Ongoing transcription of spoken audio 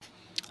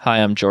Hi,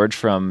 I'm George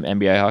from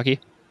NBA Hockey,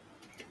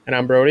 And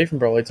I'm Brody from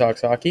Broly Talks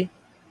Hockey.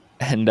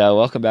 and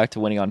welcome back to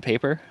Winning on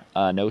Paper.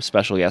 No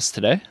special guests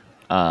today,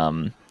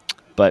 um,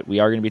 but we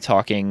are going to be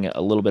talking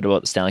a little bit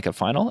about the Stanley Cup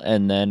Final,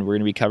 and then we're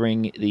going to be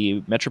covering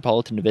the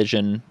Metropolitan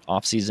Division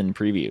offseason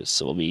previews.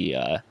 So we'll be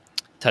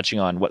touching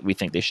on what we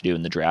think they should do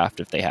in the draft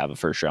if they have a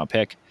first-round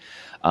pick,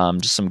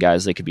 just some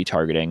guys they could be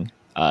targeting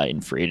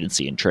in free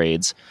agency and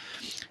trades,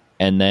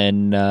 and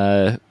then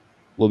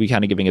we'll be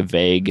kind of giving a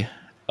vague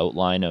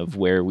outline of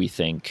where we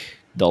think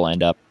they'll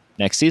end up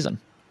next season.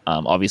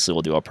 Obviously,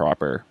 we'll do a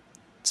proper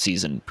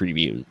season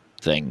preview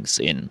things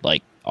in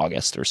like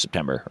August or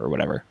September or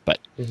whatever, but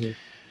Mm-hmm.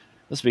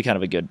 this will be kind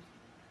of a good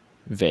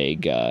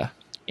vague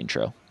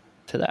intro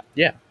to that.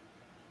 Yeah.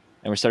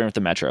 And we're starting with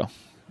the Metro.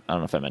 I don't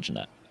know if I mentioned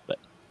that, but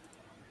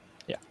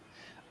yeah.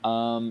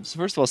 So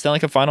first of all, Stanley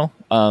Cup Final,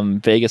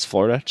 Vegas,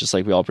 Florida, just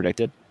like we all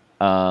predicted.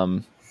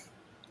 And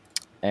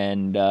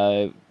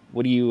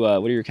what are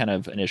your kind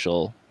of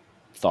initial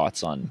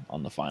thoughts on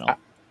the final?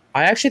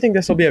 I actually think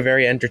this will be a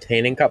very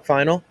entertaining Cup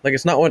final. Like,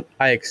 it's not what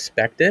I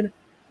expected,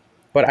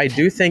 but I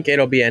do think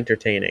it'll be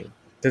entertaining.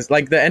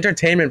 Like, the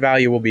entertainment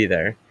value will be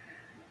there.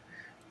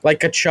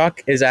 Like,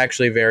 Kachuk is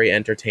actually very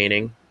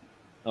entertaining.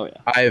 Oh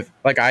yeah.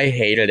 I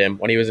hated him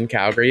when he was in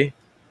Calgary.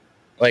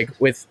 Like,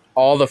 with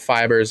all the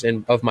fibers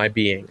of my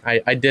being.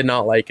 I did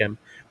not like him.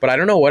 But I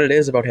don't know what it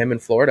is about him in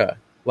Florida.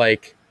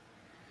 Like,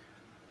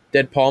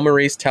 did Paul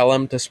Maurice tell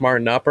him to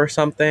smarten up or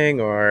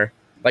something? Or,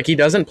 like, he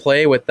doesn't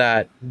play with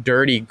that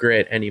dirty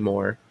grit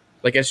anymore.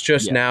 Like, it's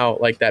just now,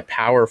 like, that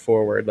power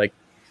forward, like,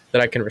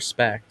 that I can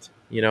respect,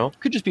 you know?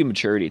 Could just be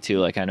maturity, too.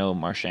 Like, I know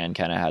Marchand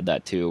kind of had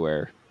that, too,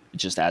 where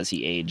just as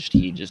he aged,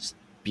 he just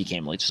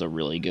became, like, just a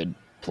really good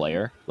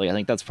player. Like, I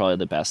think that's probably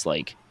the best,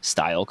 like,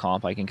 style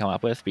comp I can come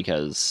up with,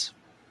 because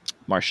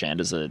Marchand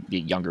as the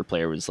younger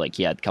player was, like,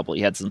 he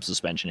had some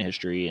suspension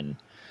history, and,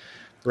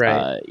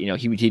 Right.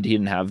 he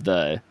didn't have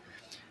the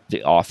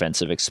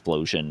offensive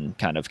explosion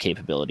kind of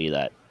capability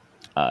that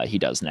he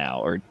does now,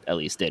 or at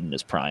least did in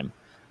his prime.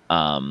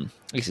 I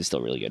guess he's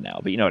still really good now,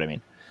 but you know what I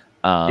mean.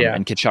 Yeah.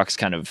 And Kachuk's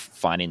kind of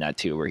finding that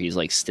too, where he's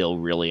like still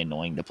really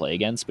annoying to play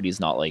against, but he's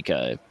not like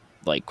a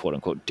quote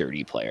unquote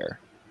dirty player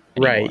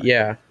anymore. Right.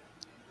 Yeah.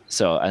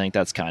 So I think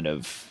that's kind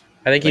of,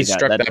 I think he like,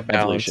 struck that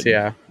balance. evolution.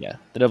 Yeah. Yeah,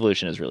 that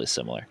evolution is really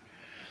similar.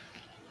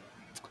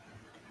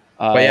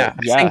 But yeah,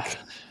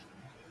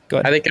 Go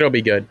ahead. I think it'll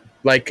be good.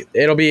 Like,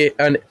 it'll be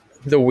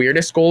the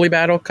weirdest goalie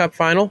battle Cup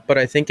final, but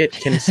I think it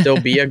can still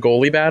be a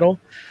goalie battle,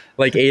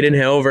 like Aiden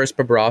Hill versus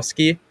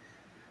Bobrovsky.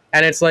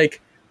 And it's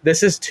like,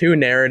 this is two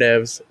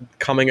narratives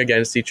coming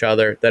against each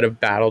other that have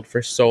battled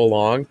for so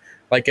long.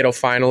 Like, it'll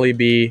finally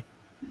be,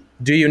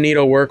 do you need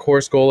a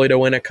workhorse goalie to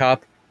win a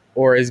cup,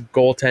 or is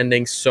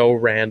goaltending so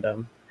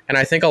random? And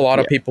I think a lot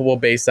of people will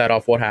base that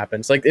off what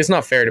happens. Like, it's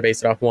not fair to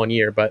base it off 1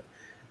 year, but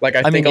like,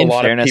 I think a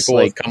lot of people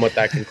will come with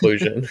that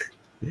conclusion.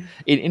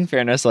 In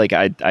fairness, like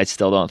I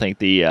still don't think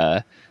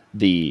the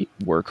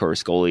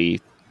workhorse goalie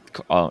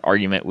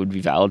argument would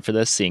be valid for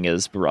this, seeing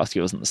as Bobrovsky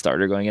wasn't the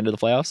starter going into the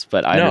playoffs.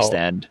 But I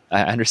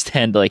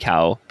understand like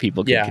how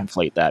people can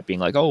conflate that, being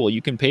like, oh well,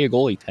 you can pay a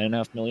goalie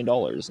 $10.5 million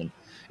and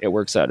it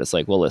works out. It's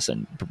like, well,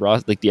 listen,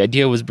 like the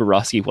idea was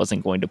Bobrovsky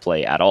wasn't going to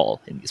play at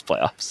all in these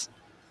playoffs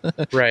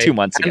right 2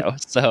 months ago.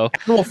 So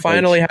we'll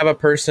finally have a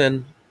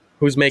person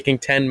who's making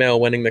 10 mil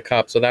winning the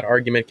cup, so that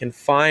argument can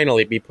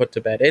finally be put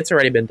to bed. It's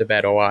already been to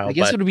bed a while. I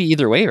guess it would be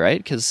either way, right?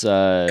 Because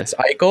it's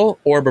Eichel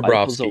or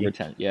Bobrovsky. Over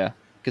 10, yeah.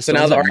 So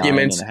now the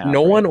argument's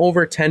no one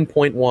over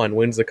 10.1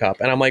 wins the cup.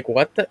 And I'm like,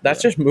 what?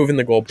 That's just moving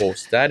the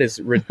goalpost. That is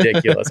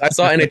ridiculous. I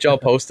saw NHL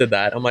posted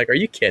that. I'm like, are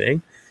you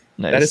kidding?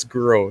 Nice. That is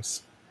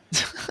gross.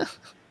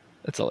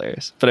 That's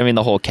hilarious. But I mean,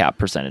 the whole cap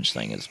percentage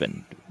thing has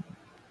been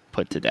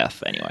put to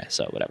death anyway,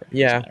 so whatever.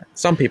 Yeah,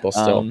 some people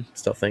still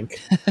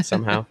think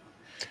somehow.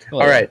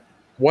 Well, all right.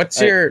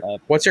 What's your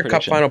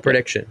cup final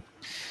prediction?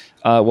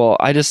 Well,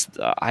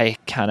 I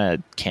kind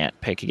of can't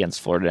pick against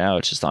Florida now.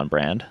 It's just on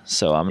brand.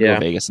 So I'm going to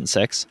go Vegas in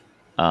 6.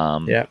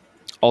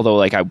 Although,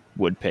 like, I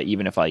would pick,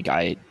 even if like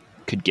I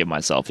could give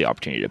myself the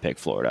opportunity to pick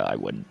Florida, I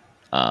wouldn't.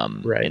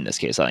 In this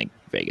case, I think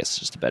Vegas is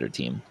just a better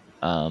team.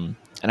 And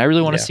I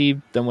really want to see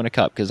them win a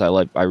cup, because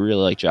I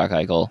really like Jack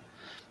Eichel.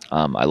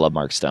 I love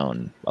Mark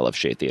Stone. I love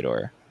Shea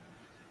Theodore.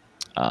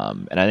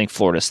 And I think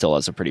Florida still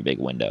has a pretty big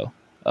window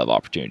of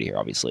opportunity here,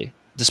 obviously,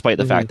 despite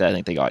the fact that I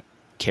think they got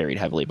carried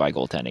heavily by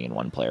goaltending in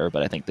one player,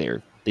 but I think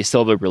they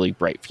still have a really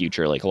bright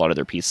future. Like, a lot of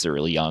their pieces are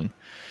really young.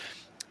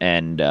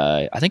 And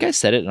I think I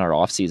said it in our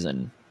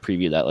offseason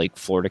preview that, like,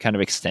 Florida kind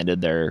of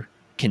extended their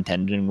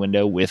contending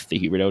window with the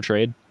Huberdeau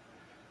trade.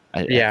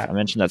 I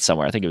mentioned that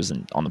somewhere. I think it was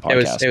on the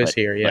podcast. It was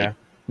here, yeah. Like,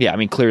 yeah, I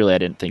mean, clearly I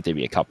didn't think they'd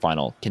be a cup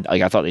final.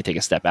 Like, I thought they'd take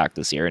a step back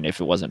this year, and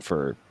if it wasn't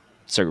for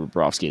Sergei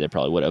Bobrovsky, they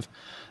probably would have.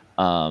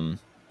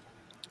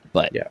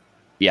 But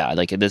yeah,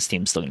 like, this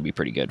team's still going to be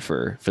pretty good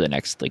for the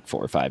next, like,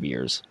 4 or 5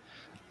 years.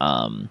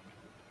 And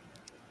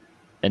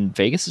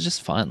Vegas is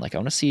just fun. Like, I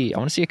want to see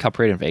a cup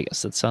parade in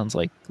Vegas. That sounds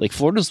like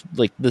Florida's,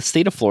 like, the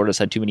state of Florida's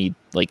had too many,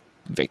 like,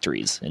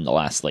 victories in the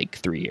last, like,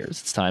 3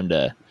 years. It's time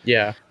to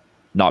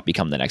not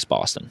become the next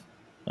Boston.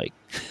 Like,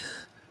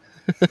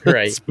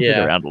 Right. Spin it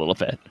around a little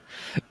bit.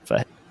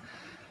 But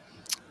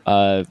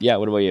yeah,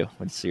 what about you?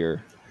 What's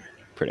your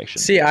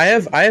prediction? See, I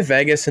have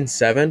Vegas in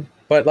 7,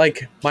 but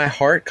like my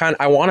heart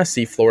I want to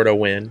see Florida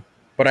win,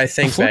 but I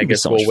think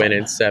Vegas will win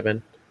in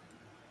 7.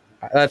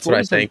 That's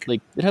Florida's what I think.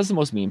 Like it has the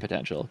most meme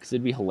potential because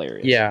it'd be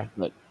hilarious. Yeah,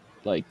 but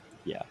like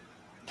yeah.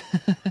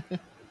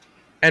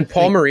 And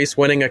Paul Maurice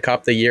winning a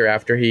cup the year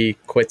after he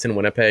quits in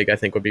Winnipeg, I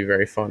think would be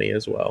very funny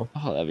as well.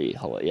 Oh, that'd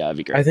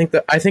be great.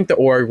 I think the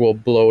org will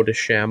blow to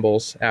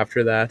shambles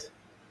after that,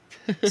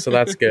 so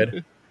that's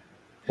good.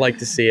 Like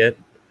to see it.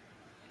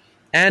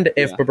 And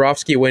if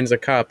Bobrovsky wins a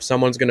cup,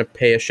 someone's going to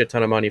pay a shit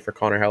ton of money for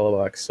Connor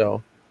Hellebuyck.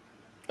 So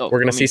we're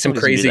going to see some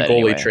crazy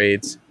goalie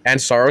trades.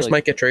 And Saros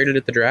might get traded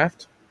at the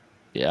draft.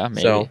 Yeah,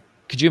 maybe. So,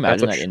 could you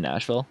imagine that in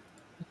Nashville?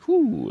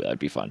 Whew, that'd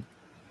be fun.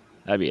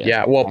 That'd be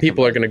well,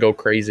 people are going to go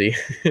crazy.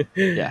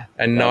 Yeah.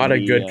 And not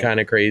a good kind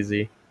of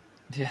crazy.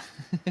 Yeah.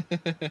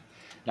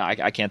 No,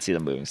 I can't see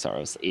them moving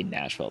Saros in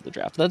Nashville at the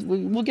draft.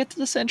 We'll get to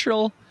the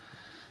Central.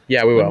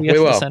 Yeah, we will. We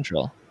will. The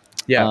Central.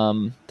 Yeah.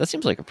 That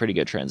seems like a pretty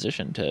good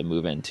transition to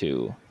move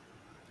into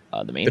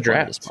the main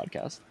part of this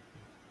podcast.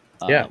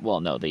 Yeah.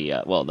 Well, no,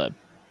 the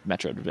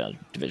Metro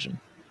Division,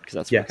 because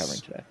that's what we're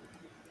covering today.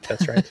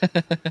 That's right.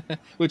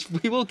 Which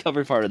we will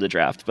cover part of the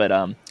draft, but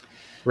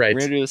right.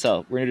 We're gonna do this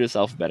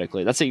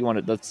alphabetically. That's what you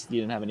wanted.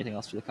 You didn't have anything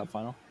else for the Cup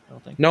final, I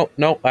don't think. No,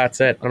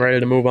 that's it. I'm ready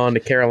to move on to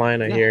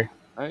Carolina here.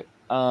 All right.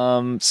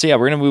 So yeah,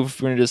 we're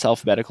gonna do this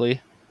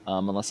alphabetically.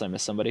 Unless I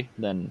miss somebody,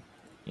 then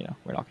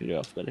we're not gonna do it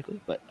alphabetically.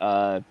 But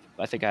I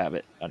think I have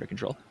it under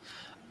control.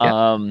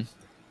 Yeah.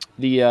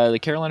 The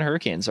Carolina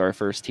Hurricanes are our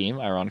first team.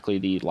 Ironically,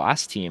 the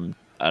last team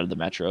out of the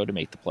Metro to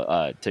make the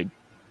play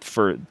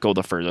go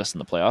the furthest in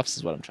the playoffs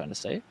is what I'm trying to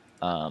say.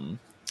 And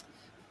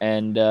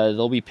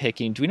they'll be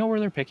picking. Do we know where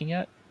they're picking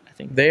at? I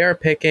think they are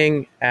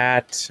picking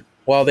at.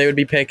 Well, they would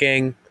be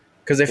picking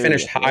because they 30th,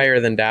 finished higher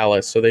than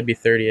Dallas, so they'd be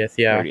 30th.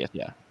 Yeah. 30th.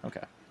 Yeah.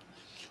 Okay.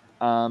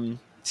 So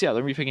yeah,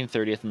 they'll be picking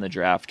 30th in the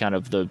draft, kind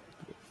of the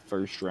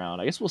first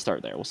round. I guess we'll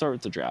start there. We'll start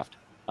with the draft.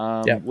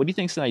 What do you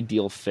think is an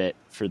ideal fit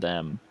for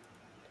them,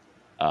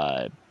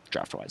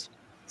 draft wise?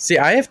 See,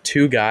 I have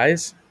 2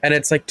 guys, and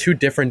it's like 2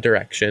 different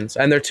directions,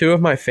 and they're 2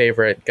 of my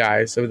favorite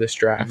guys of this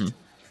draft. Mm-hmm.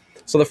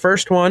 So the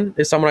first one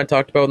is someone I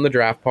talked about in the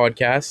draft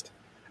podcast.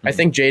 Mm-hmm. I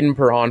think Jaden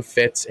Perron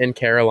fits in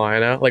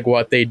Carolina, like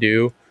what they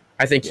do.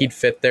 I think he'd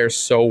fit there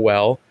so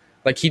well.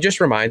 Like he just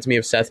reminds me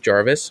of Seth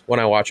Jarvis when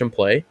I watch him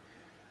play.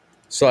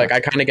 So like I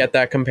kind of get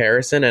that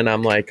comparison, and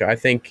I'm like, I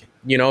think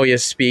he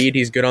has speed.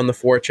 He's good on the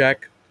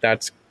forecheck.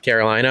 That's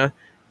Carolina.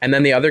 And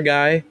then the other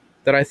guy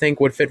that I think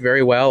would fit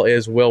very well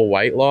is Will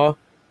Whitelaw,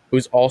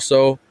 who's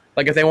also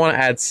like if they want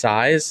to add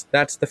size,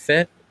 that's the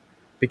fit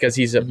because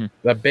he's a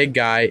big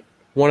guy.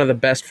 One of the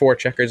best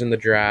forecheckers in the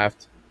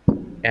draft.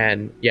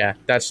 And yeah,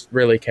 that's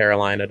really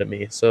Carolina to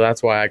me. So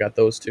that's why I got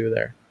those 2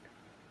 there.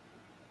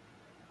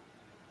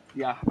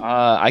 Yeah.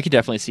 I could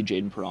definitely see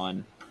Jaden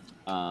Perron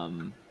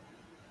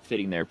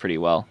fitting there pretty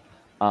well.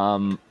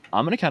 I'm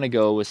going to kind of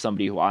go with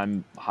somebody who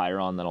I'm higher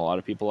on than a lot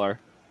of people are.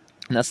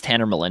 And that's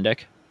Tanner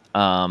Malindic.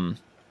 I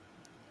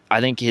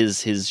think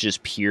his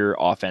just pure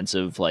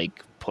offensive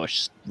like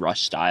push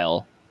rush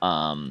style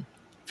from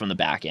the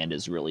back end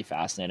is really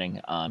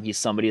fascinating. He's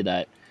somebody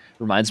that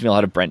reminds me a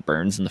lot of Brent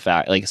Burns in the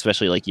fact, like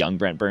especially like young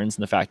Brent Burns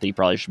in the fact that he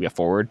probably should be a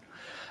forward.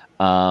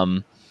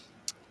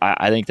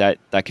 I think that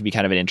could be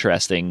kind of an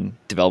interesting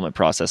development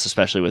process,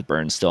 especially with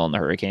Burns still in the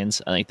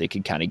Hurricanes. I think they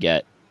could kind of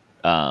get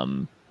a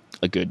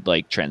good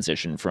like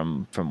transition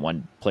from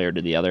one player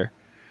to the other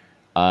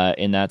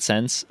in that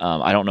sense.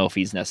 I don't know if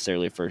he's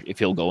necessarily if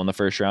he'll go in the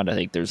first round. I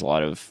think there's a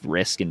lot of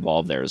risk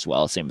involved there as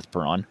well. Same with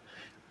Perron.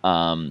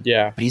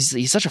 But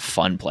he's such a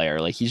fun player.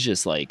 Like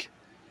he's like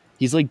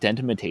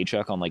Denton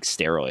Matejchuk on like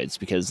steroids,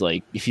 because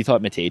like if you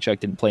thought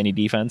Matejchuk didn't play any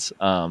defense,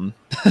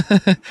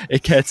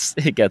 it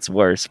gets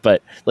worse.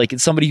 But like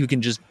it's somebody who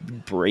can just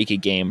break a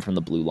game from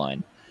the blue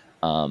line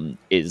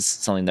is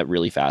something that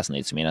really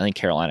fascinates me. And I think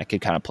Carolina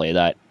could kind of play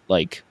that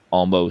like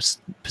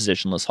almost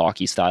positionless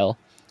hockey style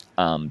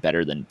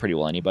better than pretty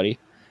well anybody.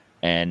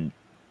 And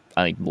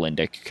I think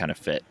Malindic kind of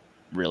fit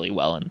really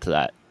well into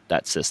that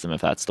system if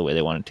that's the way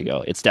they want it to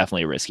go. It's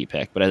definitely a risky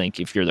pick, but I think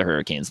if you're the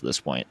Hurricanes at this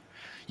point,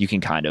 you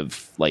can kind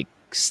of like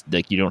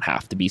you don't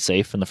have to be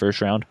safe in the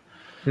first round.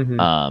 Mm-hmm.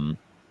 And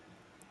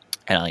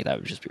I think that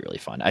would just be really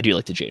fun. I do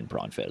like the Jaden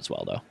Perron fit as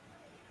well, though,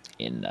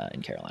 in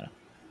Carolina.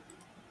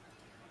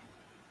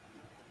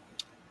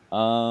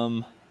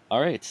 All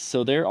right,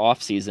 so their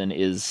off season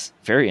is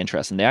very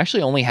interesting. They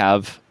actually only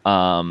have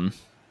 1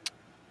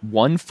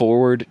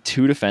 forward,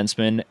 2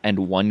 defensemen,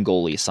 and 1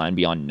 goalie signed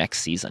beyond next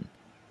season.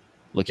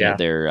 Looking at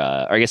their,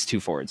 or I guess 2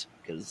 forwards,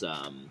 because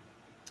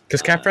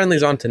Cap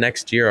Friendly's on to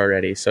next year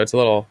already, so it's a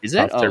little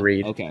tough to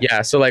read. Okay.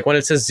 Yeah, so like when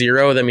it says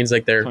 0, that means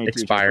like they're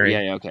expiring.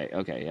 Yeah,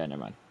 okay, yeah,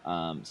 never mind.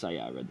 So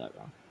yeah, I read that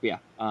wrong. But yeah.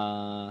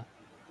 Oh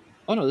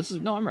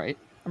no, I'm right.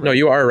 No,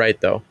 you are right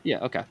though. Yeah.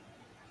 Okay.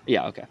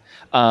 Yeah. Okay.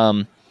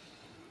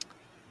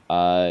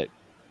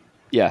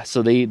 Yeah.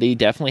 So they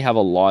definitely have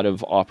a lot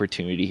of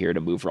opportunity here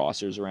to move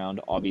rosters around.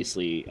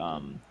 Obviously,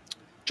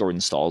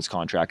 Jordan Stahl's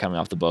contract coming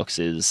off the books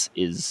is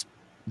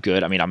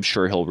good. I mean, I'm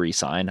sure he'll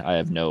re-sign. I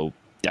have no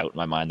doubt in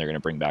my mind they're going to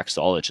bring back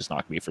Stahl. It's just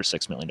not going to be for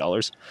 $6 million.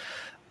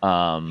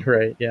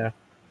 Right, yeah.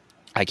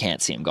 I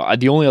can't see him go.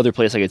 The only other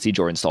place I could see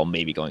Jordan Stahl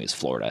maybe going is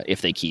Florida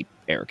if they keep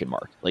Eric and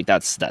Mark. Like,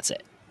 that's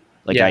it.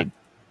 Like,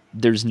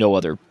 there's no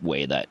other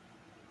way that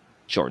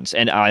Jordan's...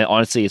 And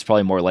honestly, it's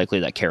probably more likely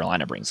that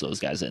Carolina brings those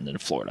guys in than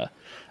Florida.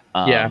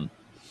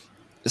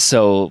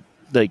 So,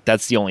 like,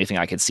 that's the only thing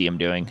I could see him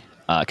doing,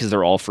 because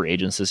they're all free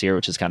agents this year,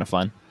 which is kind of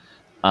fun.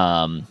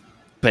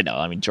 But no,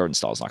 I mean, Jordan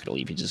Stahl's not going to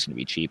leave. He's just going to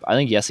be cheap. I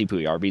think Jesse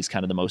Puljujarvi is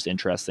kind of the most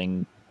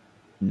interesting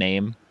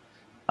name.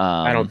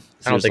 I don't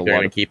think they're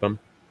going to keep him.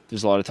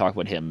 There's a lot of talk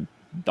about him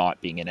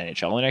not being in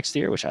NHL next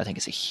year, which I think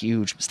is a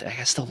huge mistake.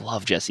 I still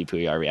love Jesse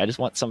Puljujarvi. I just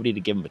want somebody to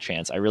give him a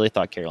chance. I really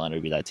thought Carolina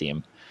would be that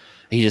team.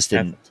 He just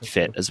didn't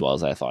fit as well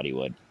as I thought he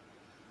would.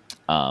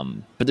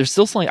 But there's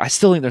still something. I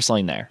still think there's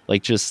something there.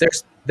 Like, just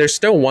there's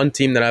still one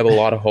team that I have a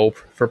lot of hope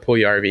for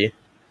Puljujarvi,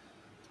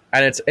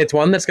 and it's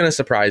one that's going to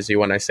surprise you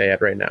when I say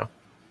it right now.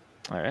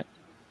 All right,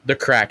 the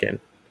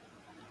Kraken.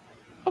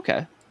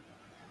 Okay,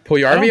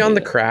 Puljujarvi on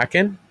the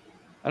Kraken.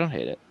 I don't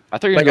hate it. I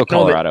thought you were going to go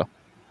Colorado.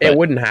 It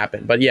wouldn't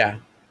happen, but yeah,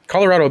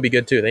 Colorado would be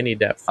good too. They need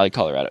depth. I like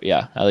Colorado.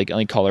 Yeah, I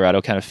think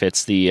Colorado kind of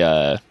fits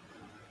the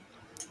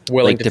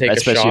willing to take a shot,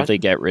 especially if they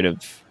get rid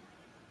of.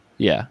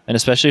 Yeah, and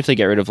especially if they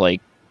get rid of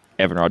like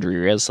Evan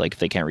Rodriguez, like if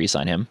they can't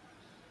re-sign him.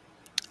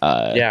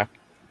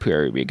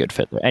 Puljujarvi would be a good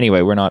fit there.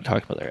 Anyway, we're not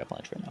talking about their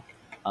avalanche right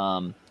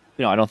now.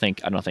 I don't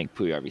think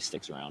Puljujarvi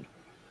sticks around.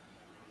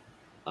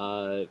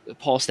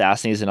 Paul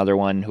Stastny is another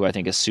one who I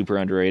think is super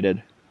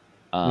underrated.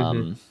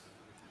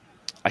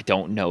 I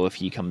don't know if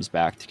he comes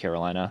back to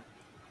Carolina.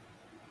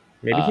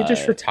 Maybe he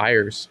just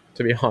retires,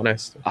 to be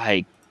honest.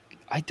 I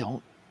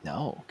don't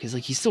know, because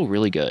like he's still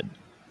really good.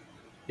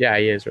 Yeah,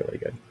 he is really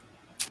good.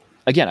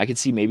 Again, I could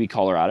see maybe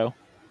Colorado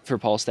for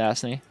Paul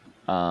Stastny,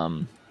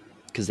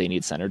 because they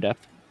need center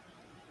depth,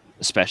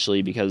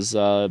 especially because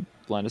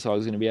Landeskog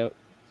is going to be out.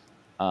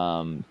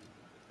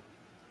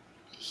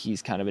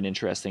 He's kind of an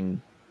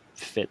interesting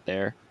fit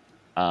there.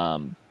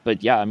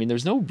 But yeah, I mean,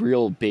 there's no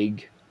real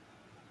big...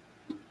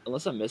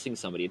 Unless I'm missing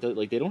somebody,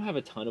 they don't have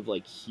a ton of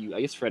like huge.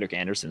 I guess Frederik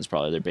Andersen is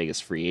probably their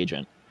biggest free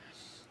agent,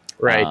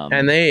 right?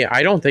 And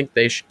I don't think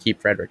they should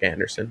keep Frederik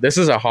Andersen. This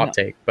is a hot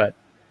take, but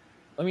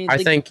I mean, I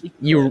think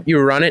you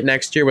run it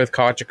next year with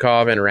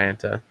Kochetkov and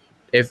Ranta.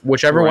 If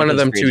whichever one of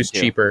them two is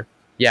cheaper,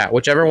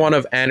 whichever one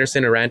of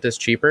Andersen and Ranta is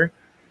cheaper.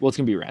 Well, it's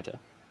gonna be Ranta.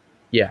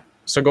 Yeah,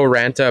 so go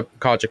Ranta,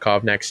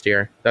 Kochetkov next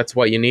year. That's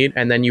what you need,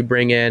 and then you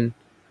bring in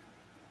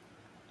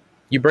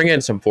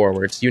some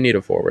forwards. You need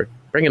a forward.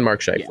 Bring in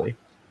Mark Scheifele. Yeah.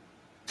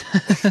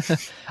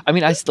 I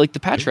mean, I like the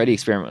Pacioretty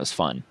experiment was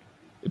fun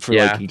for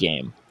like a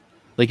game.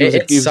 Like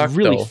it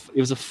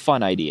was a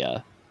fun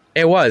idea.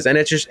 It was, and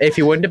it's just if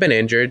he wouldn't have been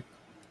injured,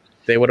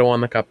 they would have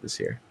won the cup this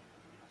year.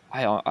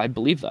 I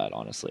believe that,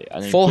 honestly. I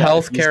think, full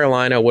health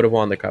Carolina would have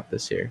won the cup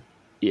this year.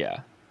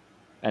 Yeah,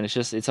 and it's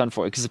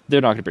unfortunate because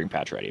they're not going to bring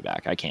Pacioretty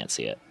back. I can't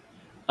see it.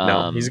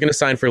 No, he's going to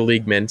sign for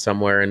league min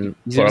somewhere and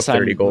put up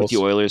 30 goals. With the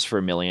Oilers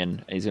for $1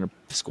 million, and he's going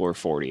to score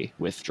 40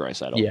 with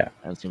Draisaitl. Yeah,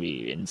 and it's going to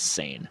be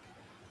insane.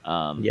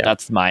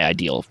 That's my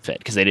ideal fit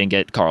because they didn't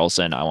get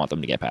Carlson. I want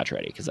them to get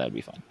Pacioretty because that would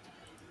be fun.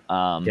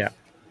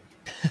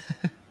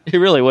 It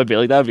really would be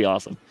like that would be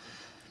awesome.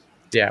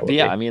 Yeah, but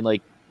yeah, I mean,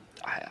 like,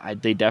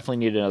 they definitely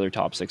need another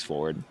top six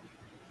forward.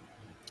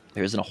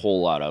 There isn't a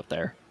whole lot out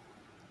there.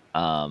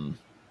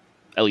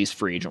 At least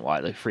free agent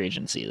wise, the free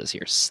agency this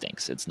year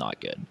stinks. It's not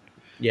good.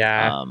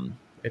 Yeah,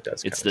 it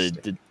does. It's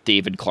the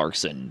David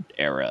Clarkson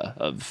era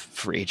of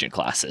free agent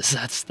classes.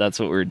 That's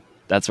what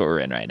we're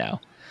in right now.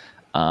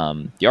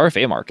 The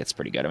RFA market's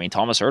pretty good. I mean,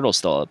 Thomas Hurdle's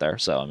still out there,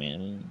 so I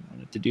mean,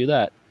 to do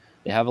that,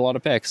 they have a lot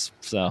of picks.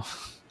 So,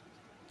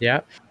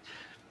 yeah.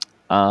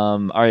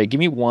 All right, give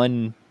me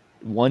one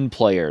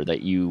player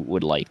that you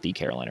would like the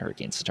Carolina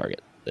Hurricanes to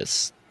target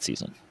this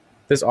season.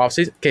 This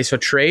offseason? Okay, so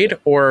trade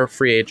or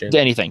free agent?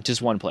 Anything,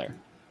 just one player.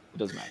 It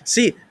doesn't matter.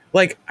 See,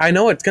 like, I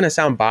know it's going to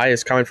sound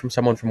biased coming from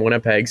someone from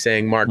Winnipeg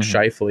saying Mark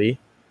Scheifele,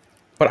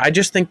 but I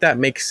just think that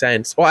makes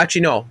sense. Well,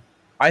 actually, no.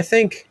 I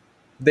think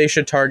they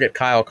should target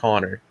Kyle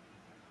Connor.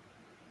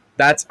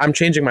 I'm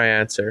changing my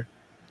answer.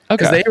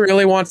 Because they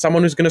really want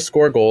someone who's going to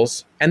score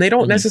goals, and they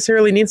don't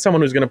necessarily need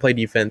someone who's going to play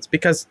defense,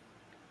 because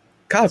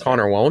Kyle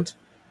Connor won't.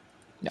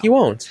 No. He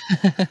won't.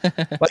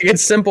 Like,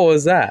 it's simple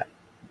as that.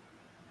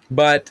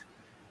 But,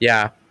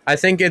 yeah, I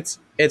think it's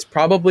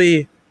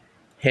probably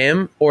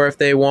him, or if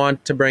they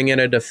want to bring in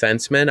a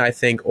defenseman, I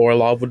think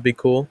Orlov would be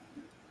cool.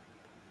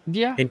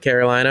 Yeah. In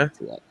Carolina.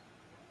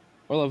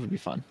 Orlov would be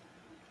fun.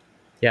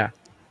 Yeah.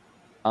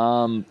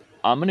 I'm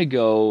going to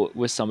go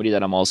with somebody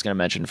that I'm also going to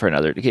mention for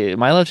another. Okay,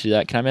 am I allowed to do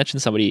that? Can I mention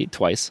somebody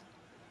twice?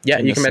 Yeah,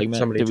 you can mention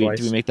somebody twice.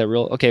 Do we make that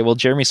rule? Okay, well,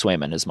 Jeremy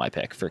Swayman is my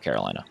pick for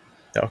Carolina.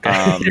 Okay,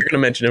 you're going to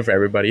mention him for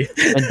everybody.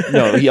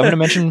 No, I'm going to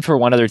mention for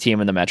one other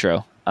team in the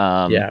Metro.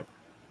 Yeah.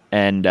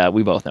 And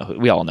we all know who that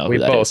is. We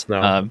both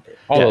know.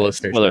 All the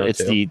listeners know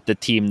it's the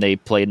team they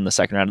played in the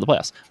second round of the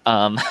playoffs.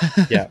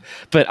 Yeah.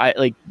 But I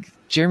like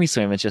Jeremy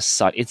Swayman just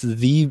sucked. It's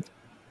the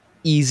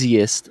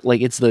easiest,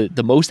 like it's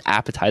the most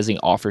appetizing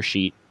offer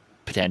sheet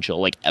potential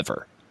like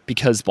ever,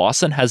 because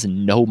Boston has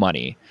no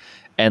money.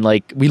 And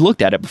like we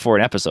looked at it before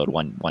an episode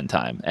one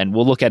time, and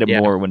we'll look at it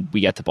more when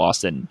we get to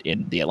Boston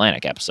in the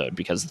Atlantic episode,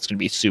 because it's going to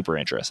be super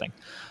interesting.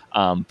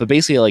 But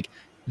basically, like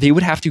they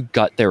would have to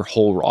gut their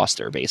whole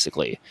roster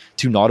basically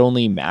to not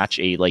only match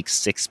a like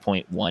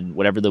 6.1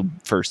 whatever the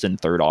first and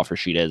third offer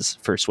sheet is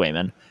for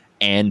Swayman,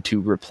 and to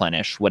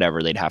replenish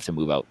whatever they'd have to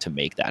move out to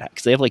make that,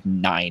 because they have like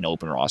 9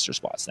 open roster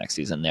spots next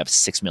season. They have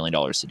 $6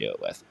 million to do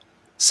it with.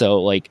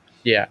 So like,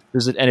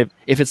 there's it. And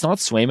if it's not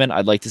Swayman,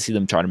 I'd like to see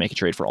them try to make a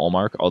trade for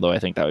Ullmark, although I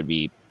think that would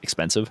be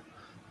expensive.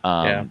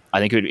 I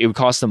think it would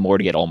cost them more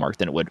to get Ullmark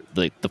than it would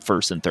like the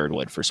first and third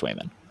would for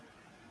Swayman,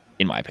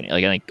 in my opinion.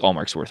 Like I think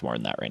Ullmark's worth more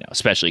than that right now,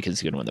 especially because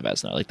he's going to win the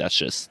Vezina. Like that's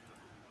just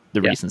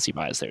the recency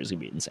bias there is going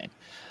to be insane.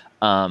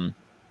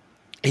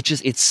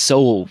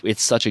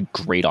 It's such a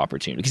great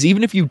opportunity, because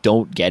even if you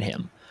don't get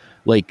him,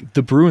 like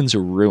the Bruins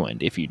are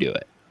ruined if you do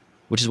it,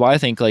 which is why I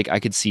think like I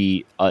could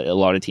see a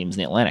lot of teams in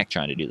the Atlantic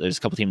trying to do. There's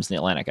a couple teams in the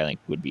Atlantic I think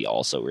would be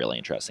also really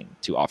interesting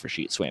to offer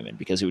sheet Swayman,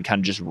 because it would kind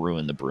of just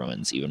ruin the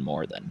Bruins even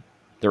more than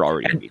they're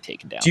already going to be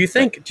taken down. Do you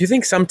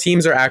think some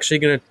teams are actually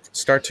going to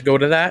start to go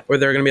to that, where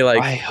they're going to be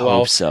like, I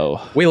hope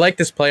so. We like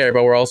this player,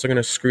 but we're also going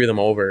to screw them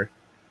over?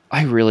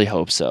 I really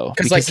hope so.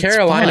 Because like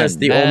Carolina's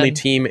the only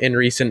team in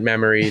recent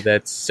memory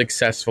that's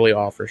successfully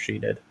offer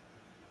sheeted.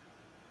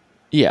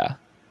 Yeah.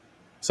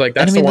 So like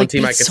that's the one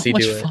team I could see do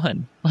it. It's so much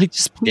fun. Like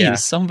just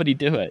please somebody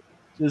do it.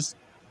 Just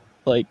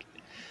like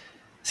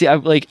see,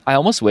 I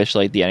almost wish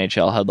like the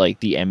NHL had like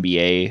the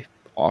NBA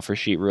offer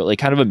sheet rule, like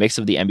kind of a mix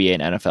of the NBA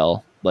and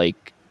NFL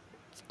like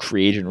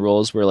free agent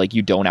rules, where like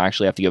you don't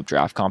actually have to give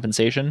draft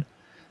compensation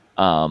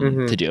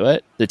to do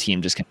it. The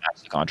team just can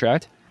match the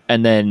contract,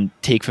 and then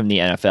take from the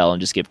NFL and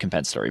just give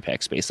compensatory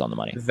picks based on the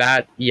money.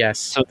 That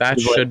so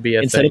that should be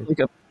a thing.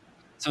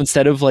 So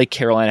instead of like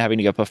Carolina having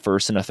to give up a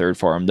first and a third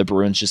for them, the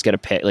Bruins just get a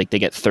pick, like they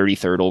get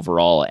 33rd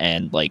overall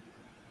and like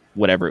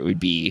whatever it would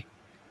be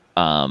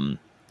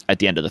at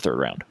the end of the third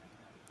round.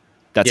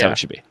 That's how it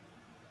should be.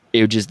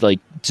 It would just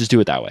do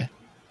it that way.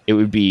 It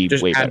would be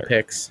just way better.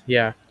 Picks.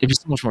 Yeah. It'd be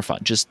so much more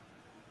fun.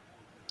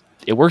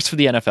 It works for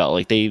the NFL.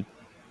 Like they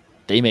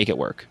make it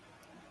work.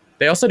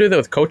 They also do that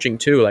with coaching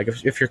too. Like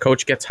if your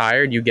coach gets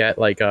hired, you get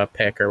like a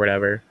pick or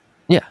whatever.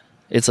 Yeah.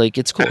 It's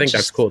cool. I think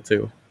that's cool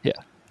too. Yeah.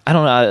 I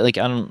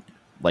don't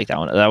like that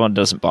one. That one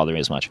doesn't bother me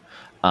as much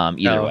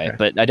either way.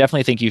 But I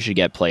definitely think you should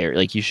get player.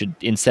 Like you should,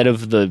 instead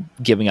of the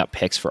giving up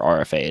picks for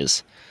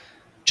RFAs,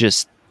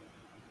 just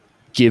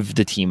give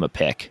the team a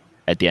pick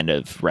at the end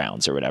of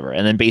rounds or whatever.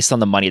 And then based on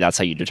the money, that's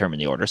how you determine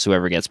the order. So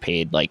whoever gets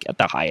paid like at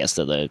the highest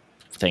of the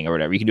thing or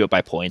whatever, you can do it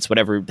by points,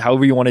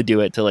 however you want to do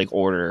it to like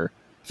order.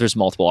 If there's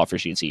multiple offer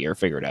sheets a year,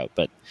 figure it out.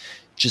 But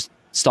just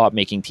stop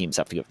making teams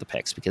have to give up the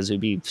picks, because it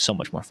would be so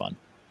much more fun.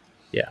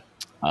 Yeah.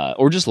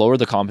 Or just lower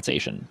the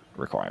compensation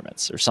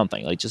requirements or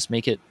something. Like just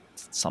make it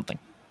something.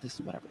 This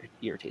is whatever. It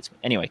irritates me.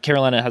 Anyway,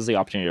 Carolina has the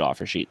opportunity to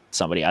offer sheet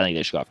somebody. I think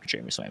they should go after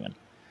Jeremy Swayman.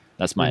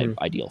 That's my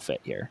ideal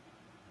fit here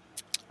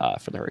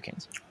for the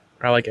Hurricanes.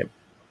 I like it.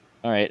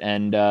 All right,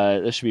 and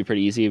this should be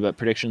pretty easy, but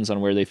predictions on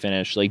where they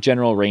finish, like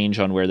general range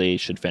on where they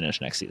should finish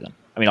next season.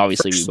 I mean,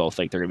 obviously we both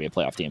think they're going to be a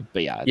playoff team,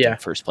 but yeah,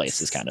 first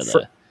place is kind of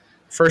the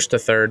first to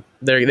third.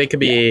 They could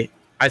be,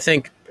 I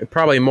think,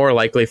 probably more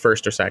likely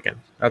first or second.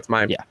 That's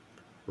my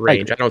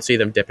range. I don't see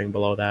them dipping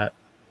below that.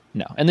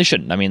 No, and they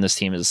shouldn't. I mean, this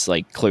team is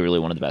like clearly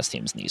one of the best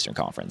teams in the Eastern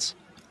Conference.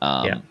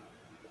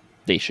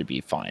 They should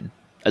be fine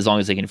as long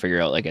as they can figure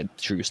out like a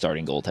true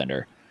starting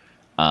goaltender.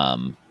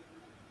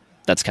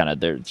 That's kind of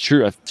their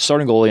true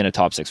starting goalie and a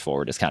top 6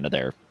 forward is kind of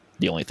the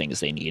only things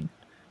they need.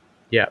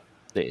 Yeah,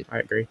 I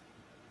agree.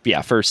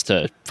 Yeah, first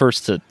to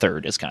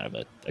third is kind of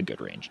a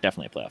good range.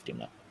 Definitely a playoff team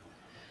though.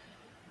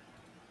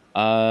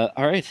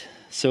 All right,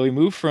 so we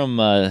move from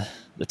the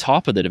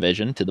top of the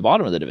division to the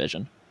bottom of the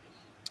division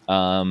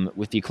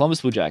with the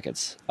Columbus Blue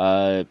Jackets.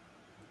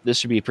 This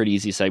should be a pretty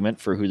easy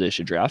segment for who they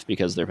should draft,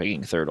 because they're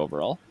picking third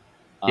overall.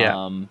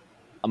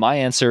 My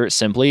answer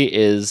simply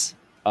is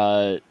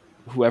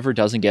whoever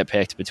doesn't get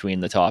picked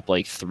between the top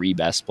like 3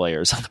 best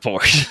players on the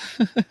board.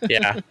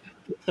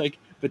 Like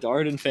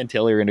Bedard and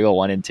Fantilli are going to go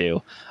 1 and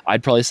 2.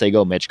 I'd probably say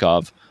go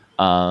Michkov.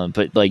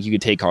 But like you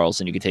could take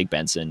Carlson, you could take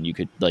Benson, you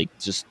could you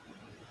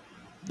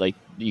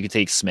could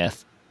take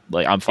Smith.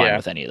 Like I'm fine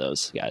with any of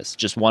those guys.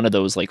 Just one of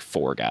those like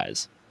 4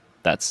 guys.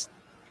 That's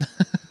I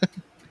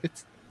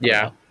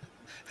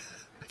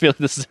feel like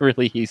this is a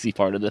really easy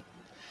part of the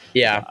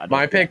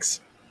my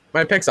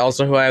picks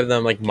also who I have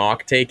them like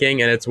mock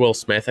taking, and it's Will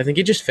Smith. I think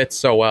he just fits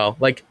so well.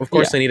 Like of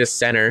course they need a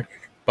center,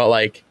 but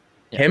like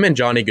him and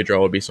Johnny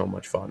Gaudreau would be so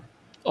much fun.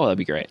 Oh, that'd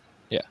be great.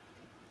 Yeah.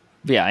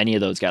 But yeah, any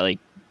of those guys like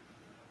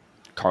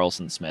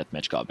Carlson, Smith,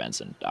 Michkov,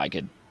 Benson,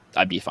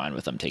 I'd be fine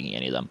with them taking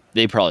any of them.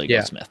 They probably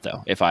go Smith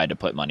though. If I had to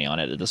put money on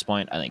it at this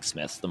point, I think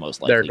Smith's the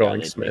most likely. They're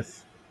going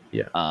Smith.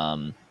 Pick. Yeah.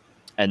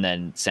 And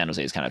then San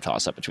Jose is kind of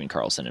toss up between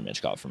Carlson and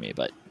Michkov for me,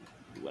 but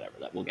whatever.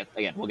 That we'll get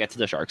to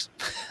the Sharks.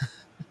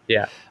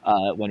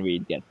 When we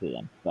get to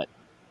them. But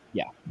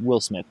yeah, Will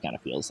Smith kind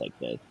of feels like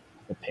the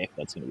pick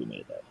that's going to be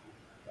made there.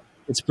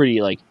 it's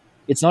pretty like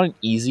it's not an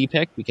easy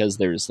pick because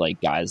there's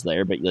like guys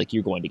there, but like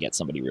you're going to get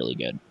somebody really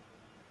good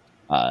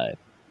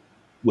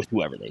with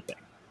whoever they pick.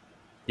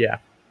 Yeah.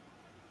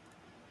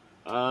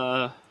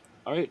 All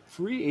right,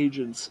 free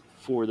agents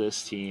for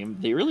this team.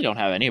 They really don't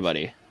have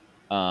anybody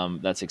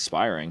that's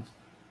expiring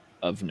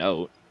of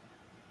note.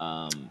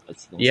 No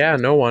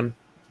one.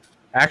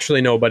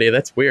 Actually, nobody.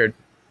 That's weird.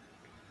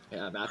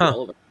 Yeah, Matthew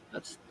Oliver.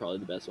 That's probably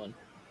the best one.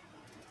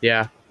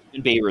 Yeah.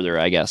 And Bayreuther,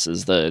 I guess,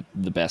 is the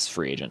best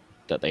free agent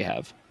that they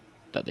have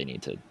that they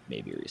need to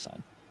maybe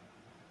re-sign.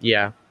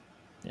 Yeah.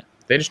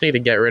 They just need to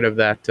get rid of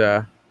that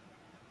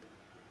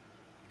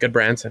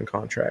Goodbranson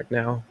contract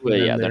now. Well,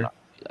 yeah, they're not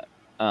going to do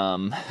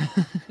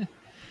that.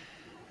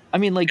 I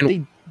mean, like,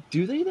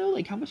 do they though?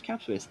 Like, how much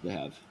cap space do they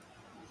have?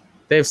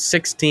 They have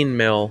 16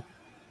 mil.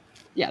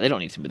 Yeah, they don't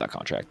need to move that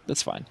contract.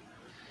 That's fine.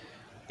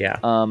 Yeah.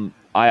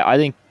 I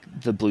think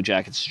the Blue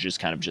Jackets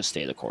should just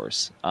stay the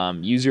course.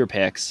 Use your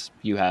picks.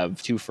 You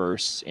have 2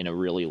 firsts in a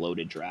really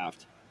loaded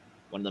draft.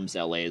 One of them's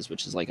LA's,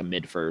 which is like a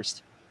mid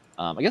first.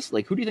 I guess,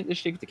 like, who do you think they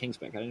should take with the Kings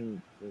pick? I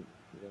didn't even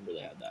remember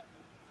they had that.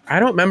 I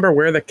don't remember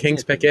where the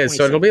Kings pick is,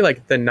 so it'll be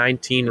like the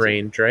 19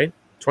 range, right?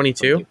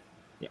 22?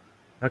 Yeah.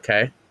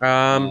 Okay.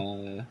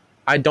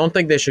 I don't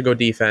think they should go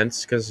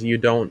defense because you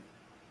don't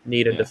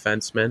need a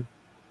defenseman.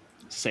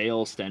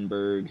 Sale,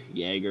 Stenberg,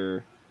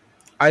 Jaeger.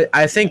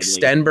 I think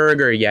Stenberg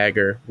or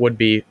Jaeger would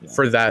be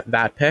for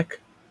that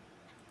pick.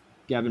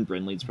 Gavin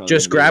Brindley's probably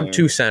just grab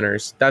 2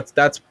 centers.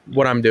 That's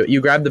what I'm doing. You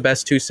grab the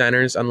best 2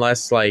 centers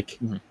unless like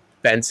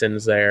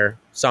Benson's there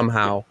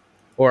somehow,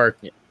 or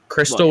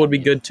Crystal would be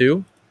good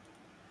too.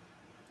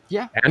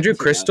 Yeah, Andrew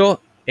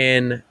Crystal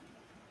in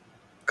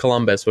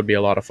Columbus would be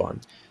a lot of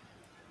fun.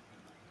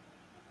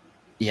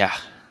 Yeah,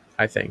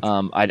 I think.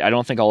 I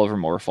don't think Oliver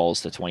Moore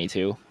falls to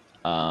 22.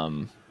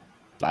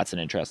 That's an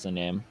interesting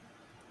name.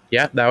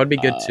 Yeah, that would be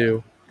good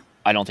too.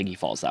 I don't think he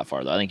falls that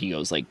far though. I think he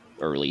goes like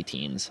early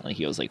teens. I think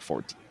he goes like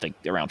 14, like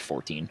around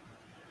 14.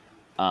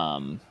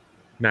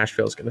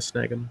 Nashville's gonna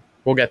snag him.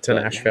 We'll get to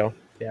Nashville.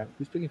 Yeah.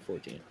 Who's picking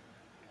 14?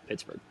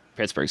 Pittsburgh.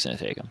 Pittsburgh's gonna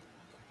take him.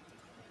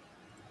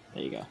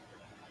 There you go.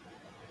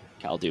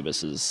 Kyle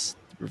Dubas's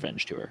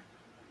revenge tour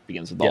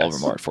begins with Oliver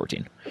Moore at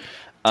 14.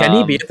 Can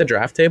he be at the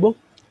draft table?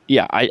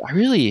 Yeah, I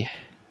really.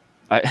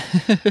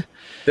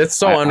 That's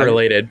so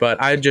unrelated, but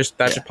that just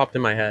popped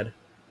in my head.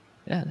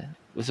 Yeah.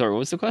 Sorry, what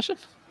was the question?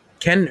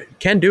 Can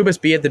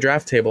Dubas be at the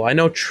draft table? I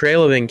know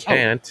Treliving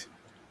can't.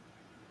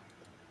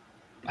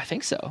 I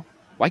think so.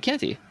 Why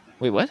can't he?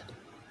 Wait, what?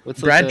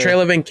 Brad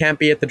Treliving can't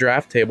be at the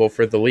draft table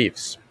for the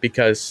Leafs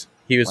because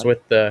he was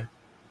with the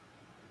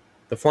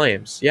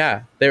Flames.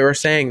 Yeah, they were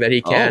saying that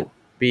he can't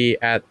be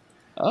at.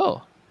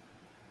 At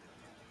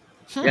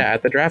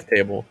the draft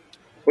table,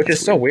 which is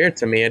so weird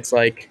to me. It's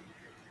like,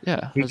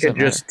 he could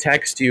just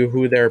text you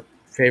who their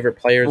favorite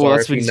players are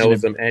if he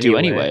knows them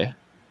anyway.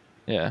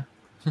 Yeah.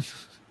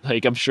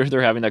 Like, I'm sure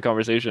they're having that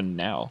conversation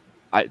now.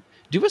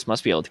 Dubas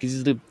must be able to, because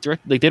he's the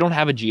direct. Like, they don't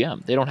have a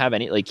GM. They don't have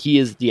any. Like, he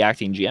is the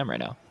acting GM right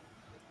now.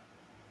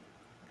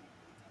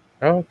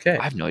 Okay.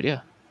 I have no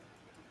idea.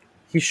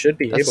 He should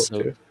be able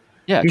to.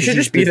 Yeah, he should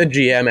just be the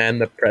GM and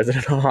the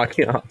president of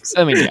hockey ops.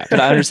 I mean, yeah, but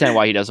I understand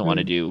why he doesn't want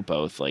to do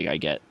both. Like, I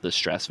get the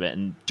stress of it,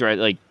 and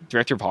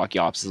director of hockey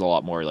ops is a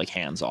lot more like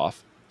hands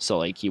off. So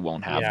like, he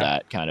won't have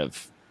that kind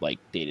of like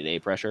day-to-day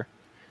pressure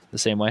the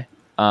same way.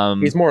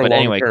 He's more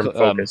long-term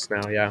focused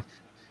now. Yeah.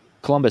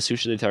 Columbus, who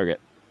should they target?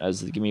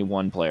 Give me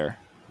one player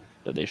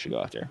that they should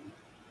go after.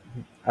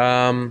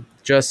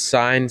 Just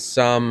sign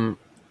some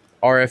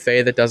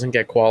RFA that doesn't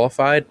get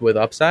qualified with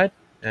upside.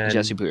 And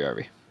Jesse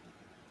Pujärvi.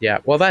 Yeah,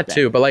 well, that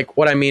too. But like,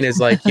 what I mean is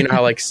like, you know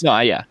how like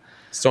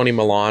Sony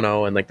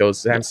Milano and like those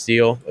Sam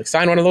Steele, like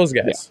sign one of those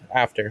guys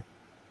after.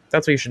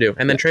 That's what you should do,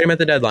 and then trade him at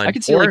the deadline. I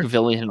could see like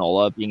Ville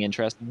Heinola being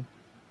interesting.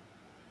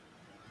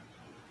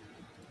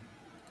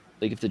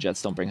 Like if the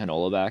Jets don't bring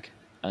Heinola back,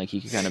 I think he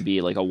could kind of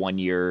be like a 1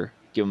 year,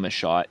 give him a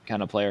shot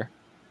kind of player.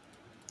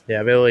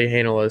 Yeah, Ville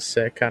Heinola is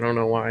sick. I don't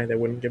know why they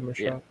wouldn't give him a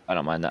shot. I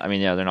don't mind that. I mean,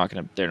 they're not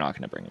gonna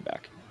bring him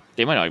back.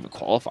 They might not even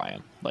qualify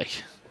him.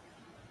 Like,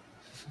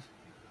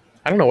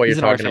 I don't know what you're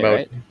talking about.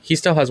 Right? He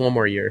still has 1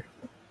 more year.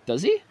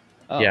 Does he?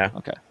 Oh, yeah.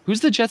 Okay. Who's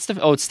the Jets?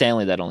 It's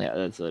Stanley.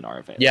 That's an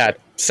RFA. Yeah,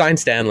 sign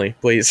Stanley,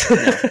 please.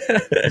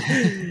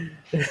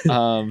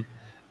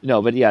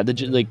 No, but yeah,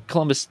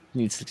 Columbus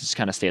needs to just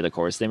kind of stay the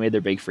course. They made their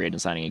big free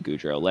agent signing in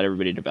Gaudreau. Let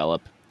everybody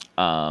develop.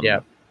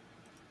 I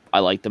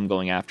like them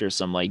going after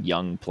some like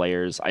young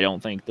players. I don't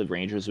think the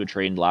Rangers would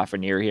trade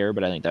Lafreniere here,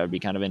 but I think that would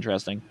be kind of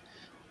interesting.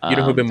 You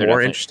know who'd be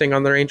more interesting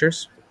on the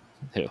Rangers?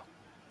 Who?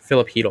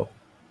 Philip Hedl.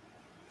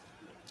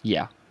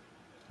 Yeah.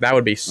 That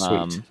would be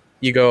sweet.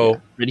 You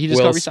go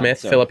Will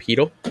Smith, Philip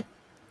Hedl.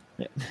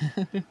 Yeah.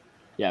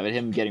 Yeah, but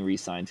him getting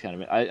re-signed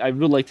kind of. I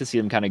would like to see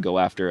them kind of go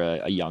after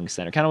a young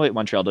center, kind of like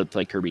Montreal did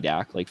like Kirby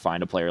Dack, like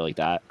find a player like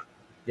that.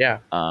 Yeah.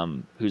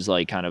 Who's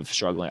like kind of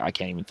struggling. I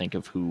can't even think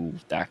of who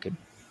that could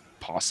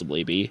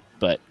possibly be,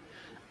 but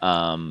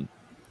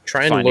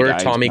try and lure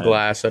Tommy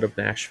Glass out of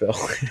Nashville.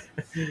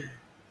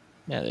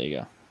 Yeah, there you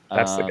go.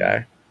 That's the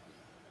guy.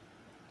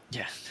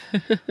 Yeah.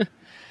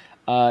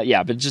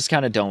 Yeah, but just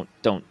kind of don't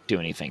do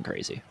anything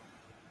crazy.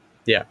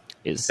 Yeah,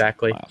 is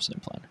exactly my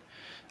off-season plan.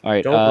 All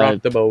right, don't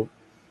rock the boat.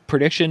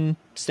 Prediction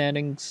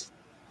standings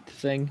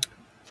thing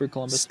for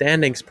Columbus.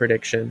 Standings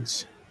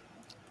predictions.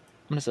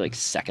 I'm gonna say like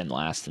second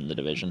last in the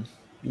division.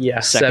 Yeah,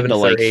 second 7th to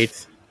like or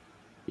 8th.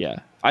 Yeah,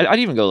 I'd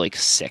even go like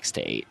 6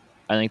 to 8.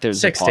 I think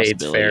there's 6 a possibility.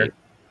 To 8's fair.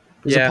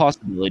 There's a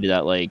possibility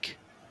that like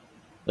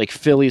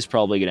Philly's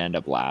probably gonna end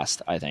up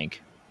last. I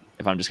think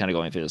if I'm just kind of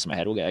going through this in my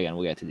head,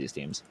 we'll get to these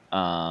teams.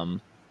 The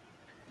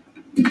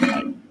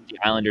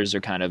Islanders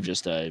are kind of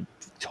just a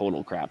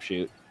total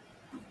crapshoot.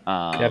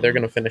 Yeah, they're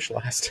gonna finish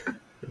last.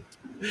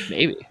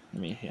 Maybe. I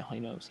mean, yeah, who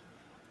knows?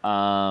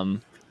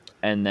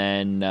 And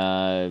then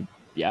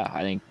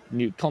I think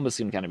Columbus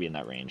can kind of be in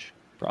that range,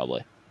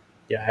 probably.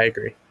 Yeah, I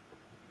agree.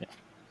 Yeah.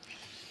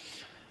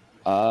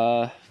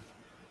 All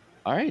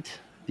right.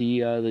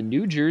 The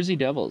New Jersey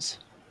Devils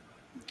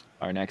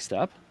are next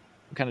up.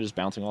 I'm kind of just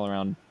bouncing all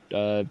around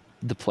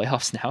the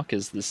playoffs now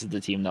because this is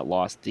the team that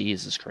lost.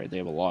 Jesus Christ, they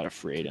have a lot of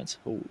free agents.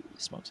 Holy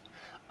smokes!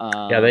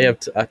 Yeah, they have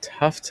a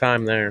tough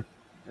time there.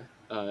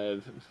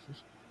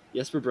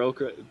 Jesper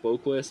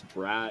Boquist,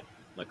 Bratt,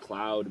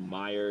 McLeod,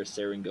 Meyer,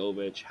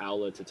 Serengovich,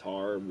 Howla,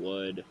 Tatar,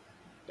 Wood,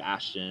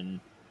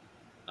 Bastion,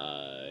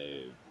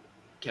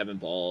 Kevin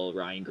Ball,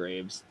 Ryan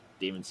Graves,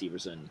 Damon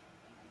Severson,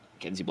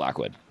 Kenzie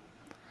Blackwood.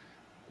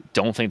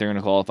 Don't think they're going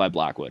to qualify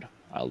Blackwood.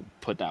 I'll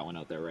put that one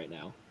out there right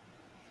now.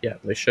 Yeah,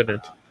 they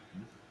shouldn't.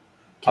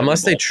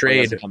 Unless they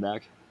trade. Come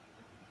back.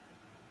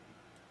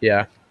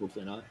 Yeah.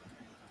 Hopefully not.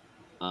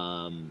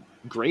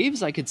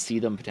 Graves, I could see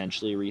them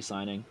potentially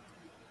re-signing.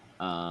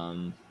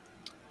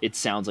 It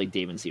sounds like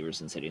Damon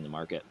Severson's hitting the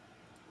market.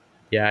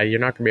 Yeah, you're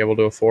not going to be able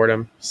to afford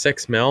him.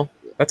 $6 million?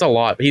 That's a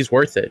lot. He's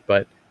worth it,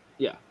 but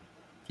yeah,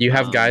 you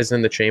have guys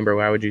in the chamber.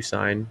 Why would you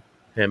sign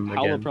him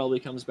again? Howla probably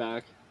comes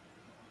back.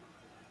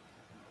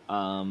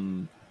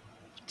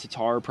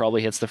 Tatar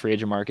probably hits the free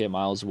agent market.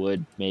 Miles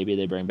Wood, maybe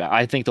they bring back.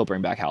 I think they'll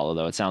bring back Howla,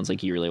 though. It sounds like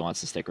he really wants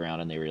to stick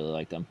around, and they really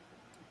like them.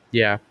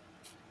 Yeah.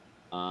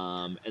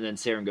 And then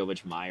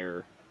Serengovich,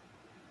 Meyer,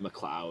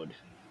 McLeod,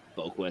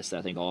 Boquist,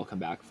 I think all come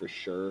back for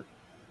sure.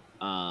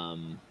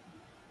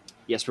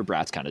 Jesper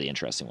Bratt's kind of the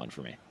interesting one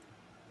for me.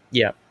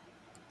 Yeah.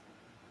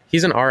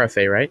 He's an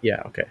RFA, right?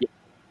 Yeah, okay.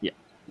 Yeah.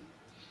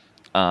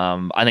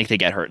 I think they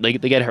get hurt. They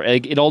get hurt.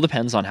 Like, it all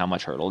depends on how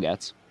much Hurdle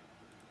gets.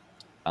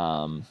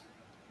 But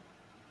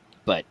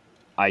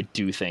I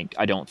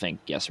don't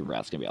think Jesper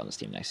Bratt's going to be on this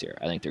team next year.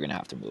 I think they're going to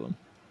have to move him.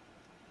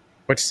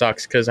 Which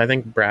sucks, because I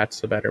think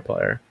Bratt's a better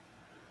player.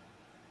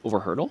 Over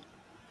Hurdle?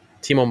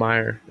 Timo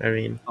Meyer, I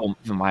mean. Oh,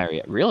 Meyer,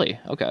 yeah. Really?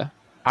 Okay.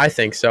 I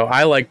think so.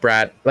 I like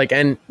Bratt.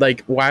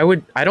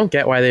 I don't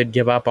get why they'd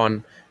give up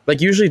on,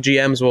 usually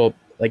GMs will,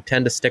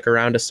 tend to stick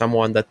around to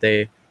someone that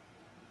they,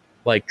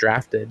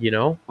 drafted, you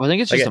know? Well, I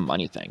think it's just a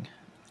money thing.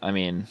 I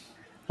mean...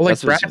 Well,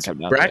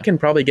 Bratt can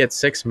probably get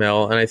 $6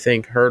 million, and I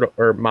think Hurdle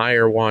or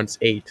Meyer wants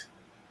 $8 million.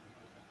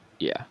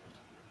 Yeah.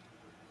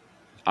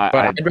 I'd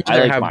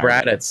rather have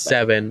Bratt at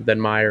 7 than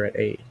Meyer at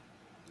 8.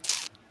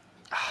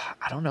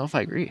 I don't know if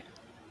I agree.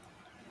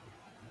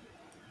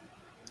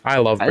 I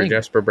love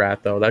Jesper Bratt,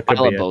 though. That could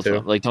be both it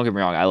too. Don't get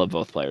me wrong, I love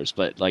both players,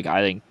 but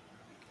I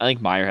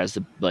think Meyer has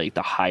the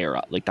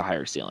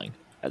higher ceiling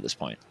at this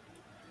point.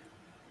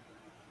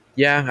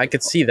 Yeah, I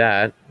could see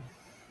that.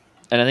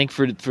 And I think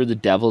for the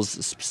Devils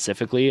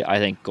specifically, I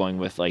think going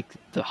with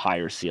the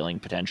higher ceiling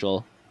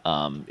potential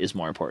is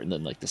more important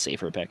than the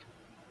safer pick.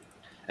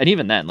 And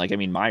even then,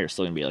 Meyer's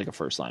still gonna be a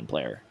first line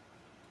player,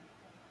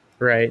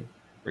 right?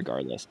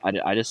 Regardless,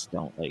 I just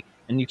don't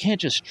and you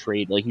can't just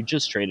trade you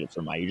just traded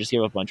for Meyer. You just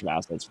give a bunch of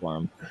assets for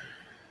him.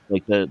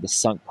 The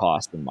sunk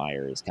cost in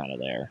Meyer is kind of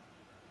there.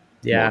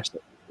 Yeah, so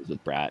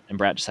with Bratt, and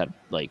Bratt just had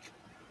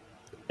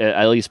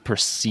at least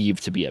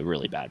perceived to be a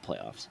really bad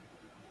playoffs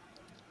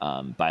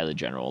by the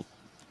general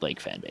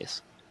fan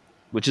base,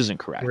 which isn't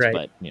correct, right.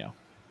 But yeah,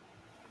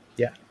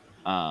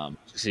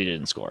 because he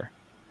didn't score.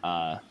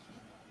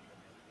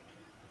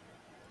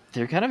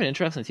 They're kind of an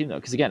interesting team though,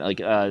 because again,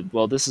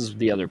 this is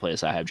the other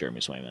place I have Jeremy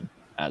Swayman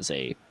as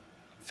a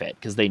fit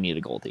because they need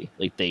a goalie.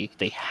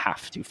 They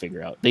have to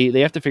figure out they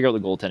have to figure out the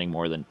goaltending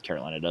more than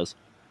Carolina does.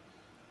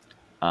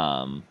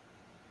 In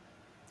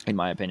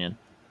my opinion,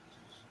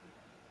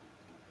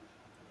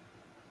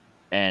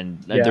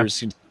 and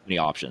there's many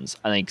options.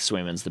 I think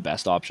Swayman's the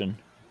best option.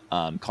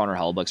 Connor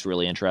Hellebuyck's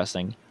really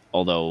interesting.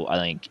 Although I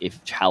think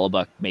if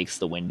Hellebuyck makes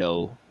the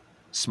window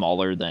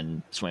smaller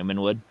than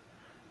Swayman would,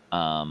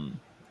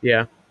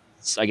 yeah.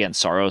 Again,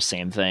 Saros,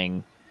 same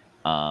thing.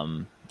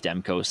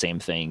 Demko, same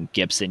thing.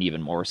 Gibson,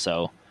 even more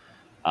so,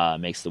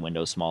 makes the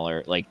window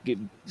smaller.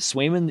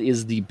 Swayman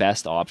is the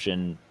best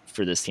option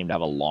for this team to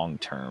have a long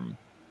term.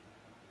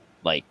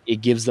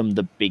 It gives them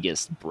the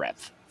biggest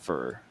breadth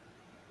for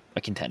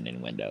a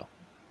contending window.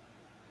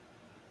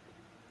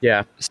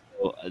 Yeah.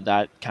 So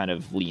that kind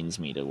of leans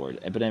me toward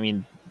it. But I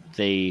mean,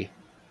 they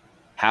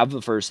have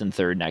the first and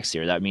third next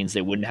year. That means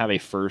they wouldn't have a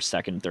first,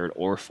 second, third,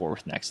 or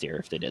fourth next year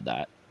if they did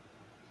that.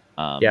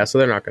 Yeah, so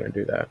they're not going to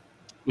do that.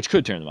 Which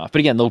could turn them off. But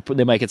again,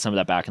 they might get some of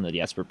that back in the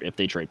Jesper if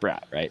they trade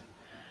Bratt, right?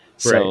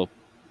 So,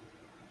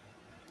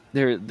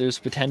 there's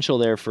potential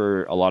there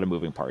for a lot of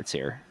moving parts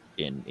here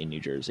in New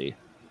Jersey.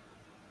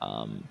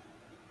 And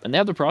they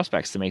have the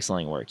prospects to make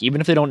something work, even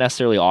if they don't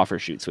necessarily offer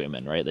Shoot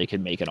Sweetman, right? They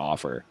could make an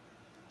offer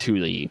to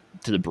the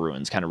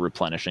Bruins, kind of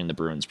replenishing the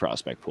Bruins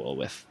prospect pool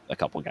with a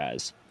couple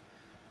guys.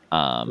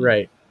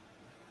 Right.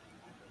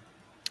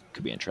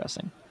 Could be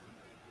interesting.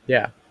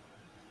 Yeah.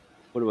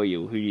 What about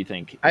you? Who do you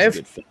think is a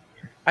good fit?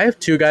 I have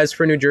two guys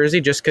for New Jersey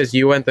just because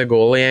you went the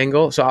goalie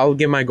angle. So I'll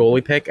give my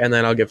goalie pick and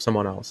then I'll give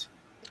someone else.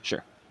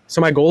 Sure.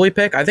 So my goalie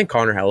pick, I think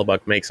Connor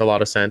Hellebuck makes a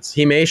lot of sense.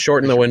 He may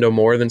shorten the window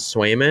more than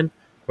Swayman,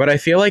 but I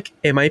feel like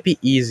it might be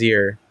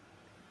easier.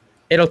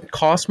 It'll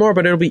cost more,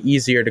 but it'll be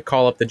easier to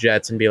call up the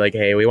Jets and be like,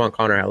 hey, we want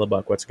Connor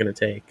Hellebuck. What's it going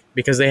to take?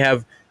 Because they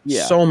have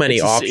so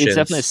many options. It's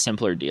definitely a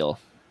simpler deal.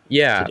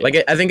 Yeah.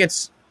 Like I think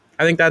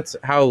that's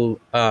how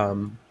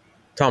Tom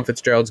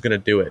Fitzgerald's going to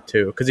do it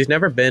too. Because he's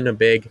never been a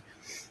big,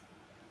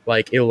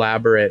 like,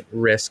 elaborate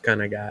risk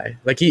kind of guy.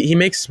 Like he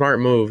makes smart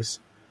moves,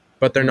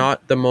 but they're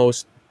not the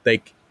most,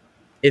 like,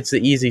 it's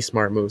the easy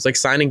smart moves. Like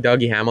signing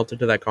Dougie Hamilton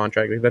to that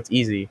contract, like, that's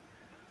easy.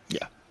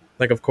 Yeah.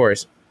 Like, of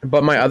course.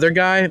 But my other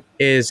guy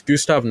is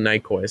Gustav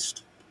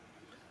Nyquist.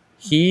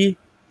 He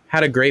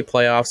had a great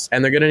playoffs,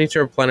 and they're going to need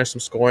to replenish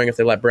some scoring if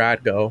they let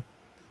Brad go.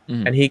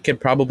 Mm-hmm. And he could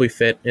probably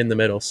fit in the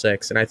middle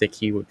six, and I think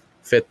he would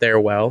fit there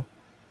well.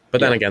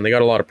 But then again, they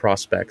got a lot of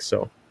prospects,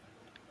 so.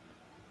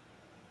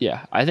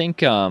 Yeah, I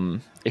think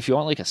if you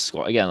want like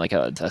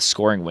a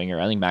scoring winger,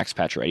 I think Max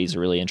Pacioretty is a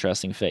really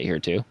interesting fit here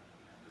too.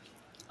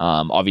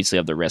 Obviously, you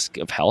have the risk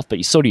of health, but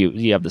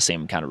you have the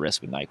same kind of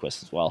risk with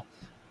Nyquist as well.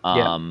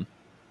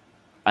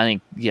 I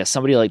think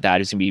somebody like that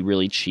who's gonna be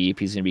really cheap.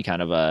 He's gonna be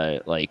kind of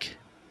a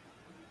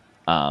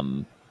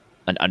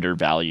an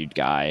undervalued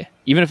guy.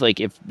 Even if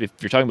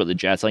you're talking about the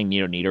Jets, I think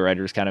Nino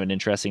Niederreiter is kind of an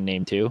interesting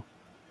name too.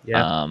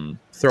 Yeah,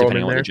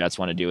 depending on what the Jets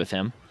want to do with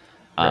him.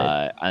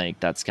 Right. I think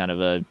that's kind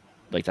of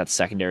that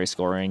secondary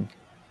scoring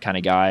kind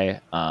of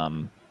guy.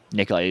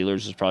 Nikolai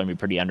Ehlers is probably gonna be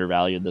pretty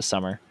undervalued this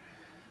summer.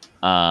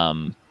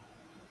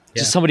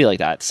 Just somebody like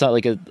that. So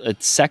like a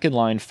second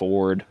line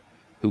forward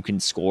who can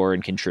score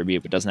and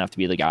contribute, but doesn't have to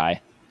be the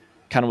guy.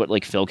 Kind of what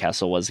like Phil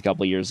Kessel was a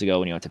couple of years ago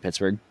when he went to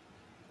Pittsburgh.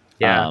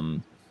 Yeah.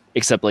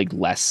 Except like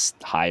less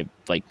high,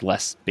 like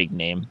less big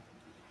name,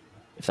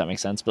 if that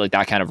makes sense. But like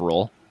that kind of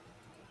role.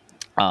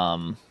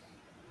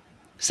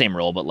 Same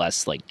role, but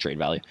less like trade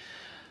value.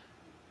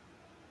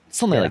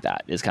 Something like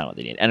that is kind of what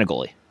they need. And a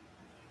goalie.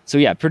 So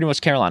yeah, pretty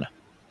much Carolina.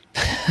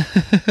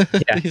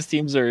 These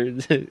teams are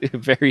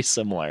very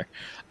similar.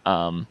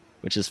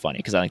 Which is funny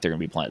because I think they're going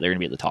to be playing. They're going to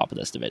be at the top of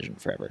this division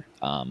forever.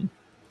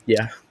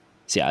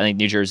 So I think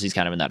New Jersey's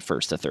kind of in that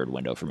first to third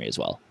window for me as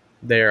well.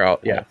 They're all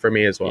for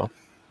me as well. Yeah.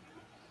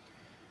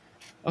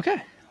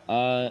 Okay,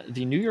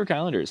 the New York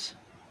Islanders,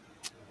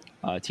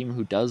 a team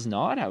who does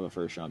not have a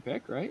first round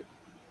pick, right?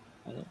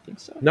 I don't think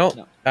so.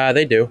 No.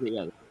 They do.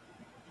 Yeah.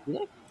 Do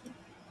they?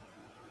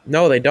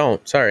 No, they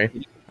don't.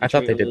 Sorry, I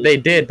thought they did. They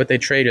did, but they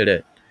traded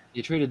it.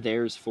 They traded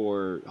theirs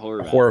for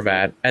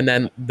Horvat, and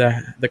then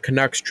the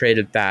Canucks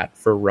traded that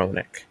for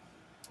Roenick.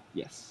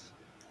 Yes.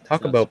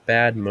 Talk about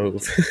bad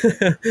move. So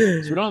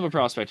we don't have a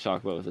prospect to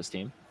talk about with this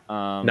team.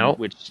 No.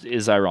 Which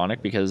is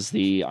ironic because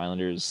the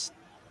Islanders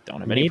don't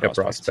have any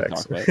prospects to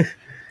talk about.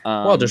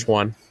 Well, just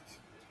one.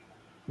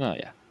 Oh,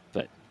 yeah.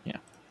 But,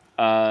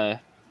 yeah.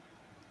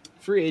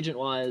 Free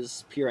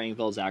agent-wise, Pierre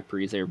Engvall, Zach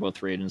Parise, they were both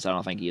free agents. I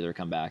don't think either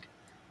come back.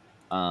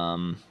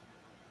 And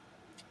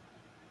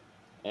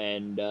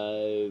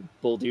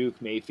Bolduc,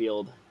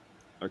 Mayfield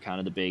are kind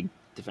of the big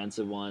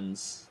defensive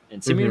ones.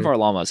 And Semyon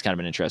Varlamov is kind of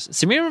an interesting.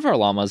 Semyon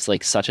Varlamov is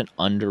like such an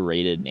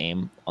underrated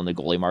name on the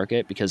goalie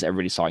market because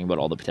everybody's talking about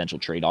all the potential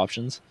trade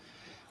options.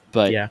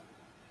 But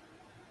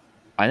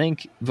I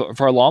think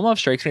Varlamov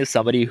strikes me as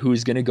somebody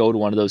who's going to go to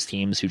one of those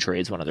teams who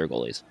trades one of their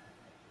goalies.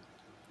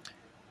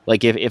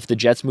 Like if the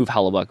Jets move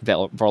Hellebuck,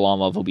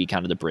 Varlamov will be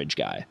kind of the bridge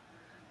guy.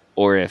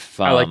 Or if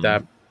I like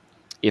that.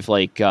 If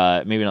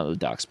maybe not the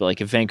Ducks, but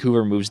like if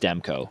Vancouver moves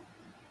Demko,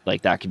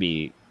 like that could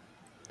be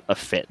a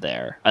fit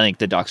there. I think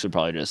the Ducks would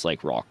probably just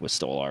like rock with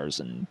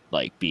Stolars and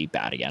like be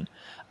bad again.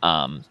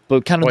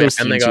 But kind of those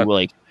teams who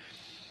like,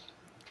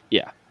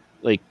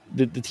 like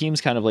the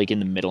teams kind of like in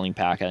the middling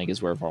pack, I think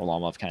is where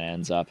Varlamov kind of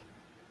ends up.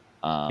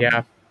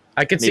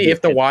 I could see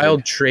if the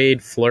Wild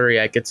trade Fleury,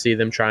 I could see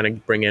them trying to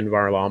bring in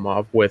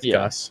Varlamov with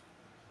Gus.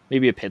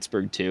 Maybe a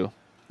Pittsburgh too.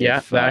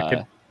 Yeah,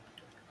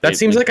 that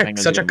seems like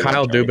such a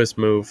Kyle Dubas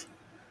move.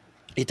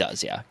 It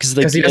does, yeah,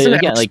 because he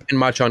doesn't have spend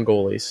much on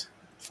goalies.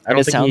 I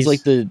don't think sounds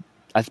like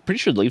I'm pretty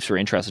sure the Leafs were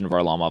interested in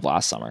Varlamov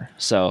last summer.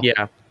 So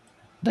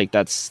like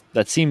that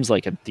seems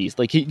like a decent.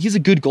 Like he's a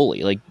good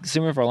goalie. Like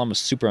Semyon Varlamov is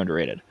super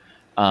underrated.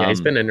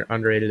 He's been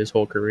underrated his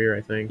whole career,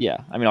 I think. Yeah,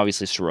 I mean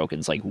obviously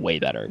Sorokin's like way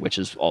better, which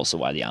is also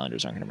why the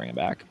Islanders aren't going to bring him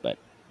back. But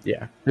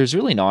there's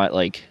really not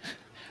like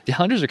the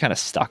Islanders are kind of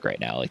stuck right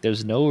now. Like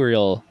there's no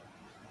real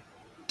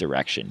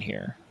direction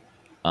here.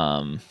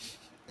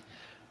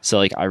 So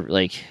like I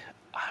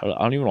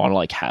don't even want to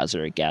like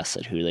hazard a guess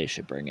at who they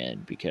should bring in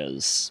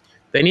because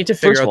they need to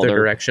figure out their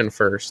direction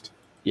first.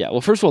 Yeah,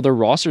 well, first of all, their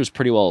roster is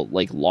pretty well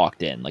like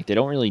locked in. Like they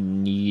don't really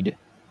need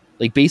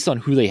like based on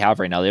who they have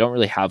right now, they don't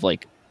really have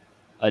like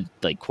a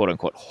like quote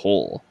unquote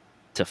hole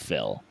to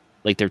fill.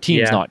 Like their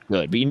team's not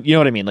good, but you know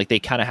what I mean? Like they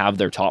kind of have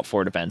their top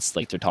 4 defense,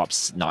 like their top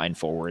 9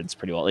 forwards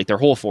pretty well, like their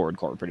whole forward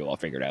core pretty well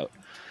figured out.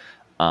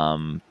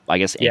 I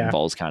guess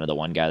Engvall's kind of the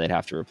one guy they'd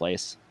have to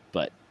replace,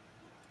 but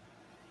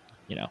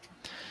you know,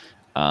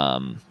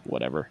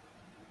 whatever.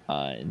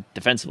 And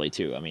defensively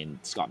too. I mean,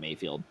 Scott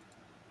Mayfield,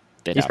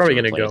 he's probably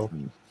going to go.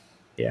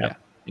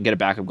 And get a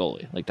backup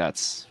goalie. Like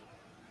that's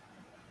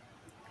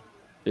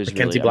there's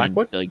Mackenzie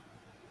Blackwood, like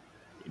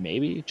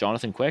maybe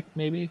Jonathan Quick,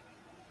 maybe.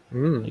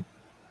 Like,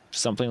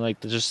 something like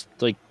just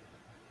like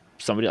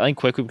somebody. I think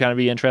Quick would kind of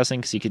be interesting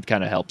because he could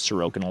kind of help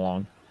Sorokin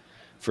along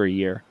for a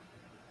year.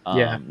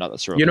 Not that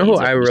Sorokin. You know who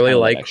I really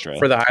like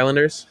for the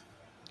Islanders?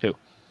 Who?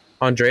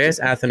 Andreas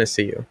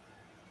Athanasiou.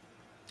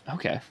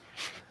 Okay.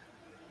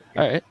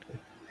 All right.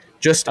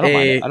 Just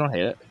I don't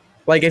hate it.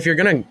 Like if you're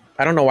gonna,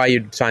 I don't know why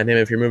you'd sign him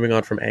if you're moving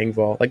on from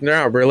Engvall. Like they're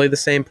not really the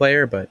same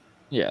player, but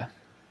yeah.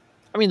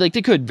 I mean, like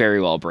they could very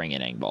well bring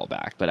in Engvall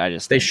back, but I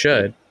just they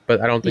should,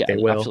 but I don't think they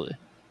will. Absolutely.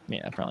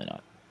 Yeah, probably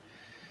not.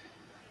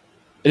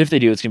 And if they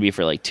do, it's gonna be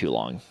for like too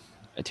long.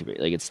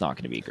 Like it's not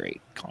gonna be a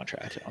great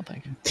contract. I don't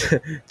think.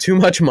 Too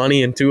much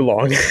money and too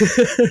long.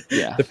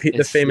 Yeah,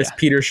 the famous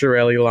Peter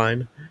Chiarelli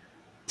line.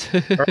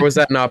 Or was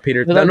that not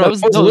Peter? No, that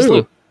was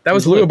Lou. That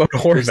was Lou about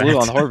Horvat. Lou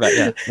on Horvat,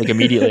 yeah. Like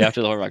immediately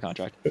after the Horvat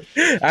contract.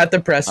 At the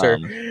presser.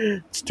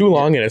 It's too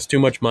long and it's too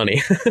much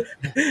money.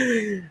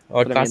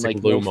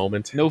 Classic Lou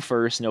moment. No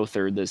first, no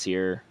third this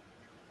year.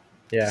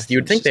 Yeah, you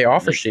would think they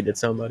offer sheeted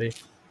somebody.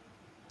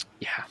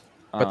 Yeah.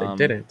 But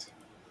they didn't.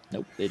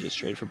 Nope, they just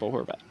traded for Bo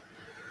Horvat.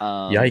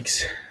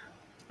 Yikes.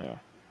 Yeah.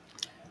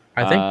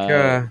 I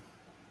think...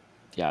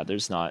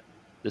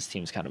 this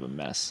team's kind of a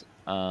mess.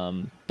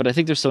 But I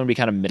think they're still going to be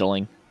kind of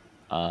middling.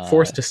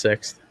 4th to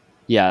 6th.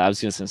 Yeah, I was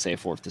just going to say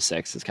 4th to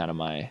 6th is kind of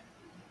my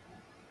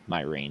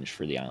range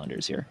for the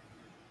Islanders here.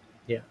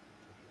 Yeah.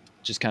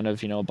 Just kind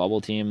of, a bubble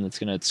team that's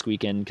going to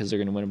squeak in because they're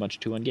going to win a bunch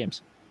of 2-1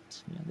 games.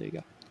 So, there you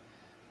go.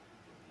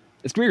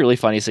 It's going to be really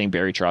funny seeing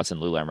Barry Trotz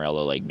and Lou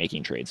Lamoriello like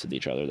making trades with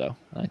each other, though.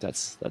 I think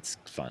that's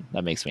fun.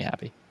 That makes me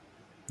happy.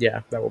 Yeah,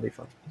 that will be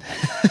fun.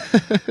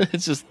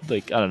 It's just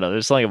like, I don't know.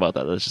 There's something about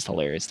that that's just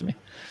hilarious to me.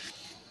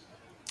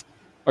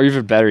 Or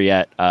even better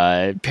yet,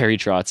 Barry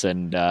Trotz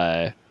and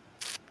damn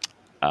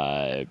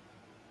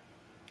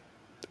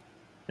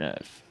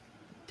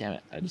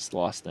it, I just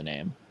lost the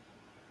name.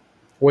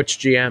 Which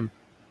GM?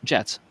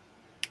 Jets.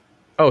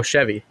 Oh,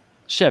 Chevy,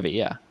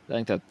 yeah. I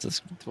think that's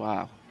just,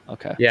 wow.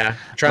 Okay. Yeah,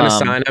 trying to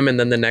sign him, and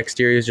then the next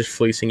year he's just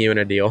fleecing you in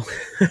a deal.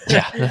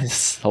 Yeah,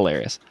 that's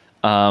hilarious.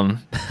 I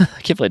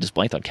can't believe I just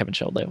blanked on Kevin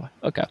Sheldon.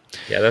 Okay.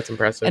 Yeah, that's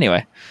impressive.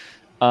 Anyway,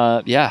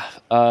 yeah.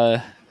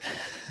 I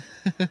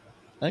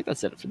think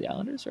that's it for the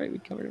Islanders, right? We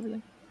covered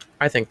everything.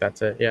 I think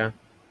that's it. Yeah.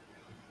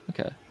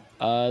 Okay.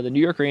 The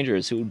New York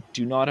Rangers, who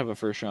do not have a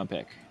first-round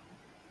pick.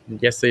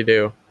 Yes, they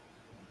do.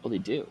 Oh, they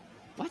do.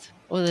 What?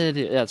 Oh, they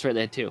do. Yeah, that's right.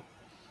 They had 2.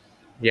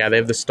 Yeah, they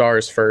have the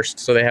Stars first,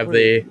 so they have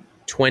the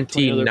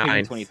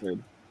 29th. 23rd.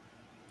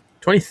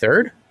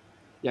 23rd?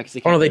 Yeah,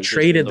 because they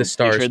traded the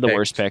Stars. They traded the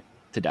worst pick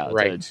to Dallas.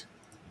 Right.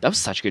 That was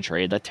such a good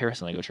trade. That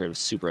Tarasenko trade was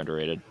super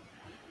underrated.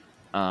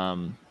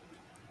 I'll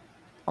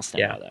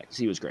stand by that because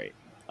he was great.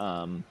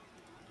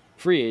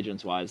 Free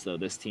agents wise, though,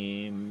 this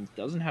team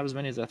doesn't have as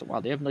many as I thought.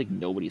 Wow, they have like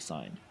nobody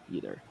signed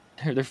either.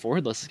 Their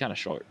forward list is kind of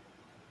short.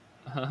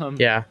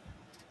 Yeah.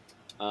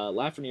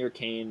 Lafreniere,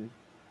 Kane,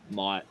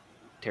 Mott,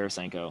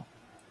 Tarasenko.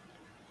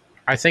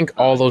 I think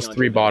all those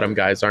 3 bottom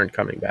guys aren't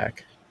coming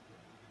back.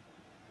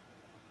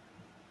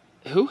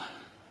 Who?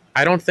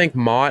 I don't think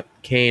Mott,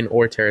 Kane,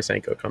 or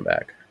Tarasenko come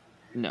back.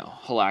 No,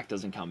 Halak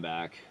doesn't come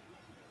back.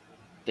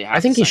 I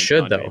think he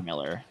should, though.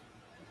 Miller.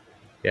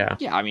 Yeah.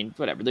 Yeah, I mean,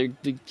 whatever.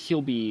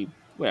 He'll be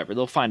whatever.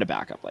 They'll find a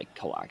backup like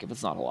Halak. If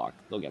it's not Halak,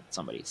 they'll get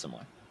somebody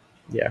similar.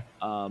 Yeah.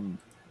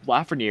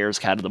 Lafreniere is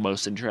kind of the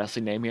most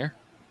interesting name here.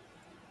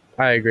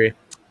 I agree.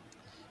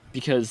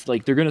 Because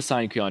like they're gonna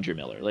sign Keandre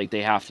Miller. Like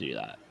they have to do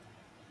that.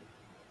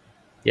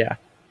 Yeah.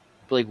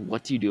 But like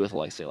what do you do with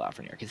Alexei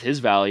Lafreniere? Because his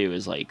value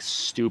is like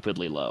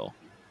stupidly low.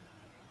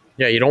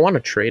 Yeah, you don't want to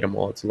trade him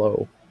while it's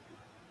low.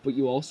 But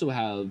you also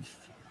have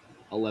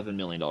 $11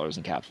 million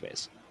in cap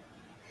space.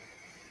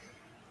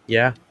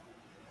 Yeah.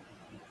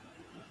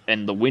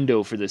 And the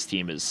window for this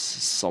team is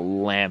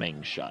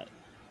slamming shut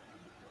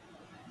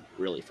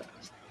really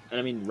fast. And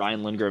I mean,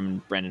 Ryan Lindgren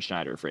and Brandon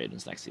Schneider are free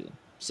agents next season.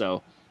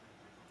 So,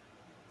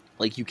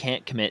 like, you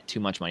can't commit too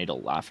much money to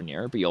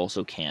Lafreniere, but you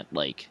also can't,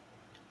 like,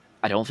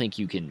 I don't think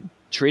you can.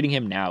 Trading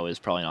him now is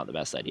probably not the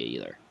best idea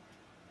either.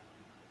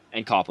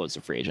 And Capo's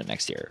a free agent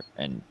next year.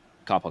 And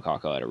Capo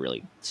Caco had a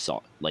really,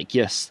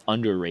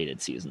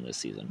 underrated season this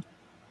season.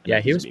 Yeah,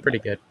 he was pretty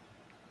good.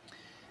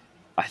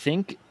 I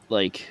think,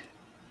 like,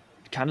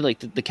 kind of like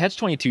the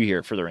catch-22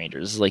 here for the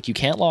Rangers is, like, you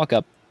can't lock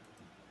up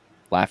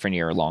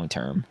Lafreniere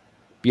long-term.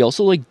 But you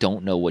also, like,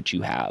 don't know what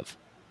you have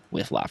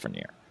with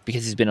Lafreniere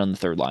because he's been on the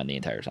third line the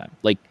entire time.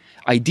 Like,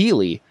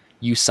 ideally,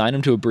 you sign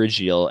him to a bridge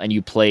deal and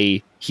you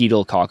play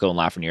Hedel, Kakko, and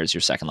Lafreniere as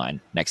your second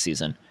line next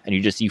season, and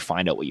you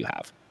find out what you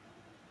have.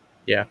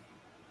 Yeah.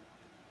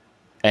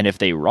 And if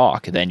they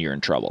rock, then you're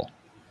in trouble.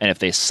 And if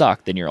they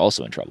suck, then you're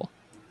also in trouble.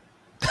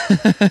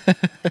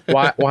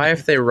 Why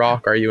if they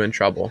rock are you in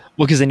trouble?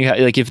 Well, because then you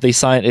like if they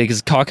sign,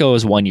 because Kakko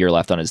has 1 year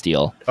left on his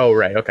deal. Oh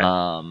right, okay.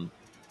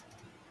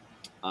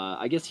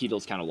 I guess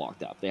Heedle's kind of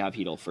locked up. They have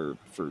Heedle for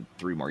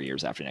 3 more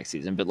years after next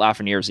season. But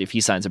Lafreniere, if he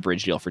signs a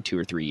bridge deal for 2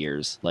 or 3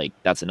 years, like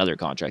that's another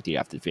contract you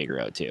have to figure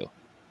out too.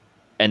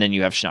 And then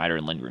you have Schneider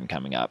and Lindgren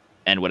coming up,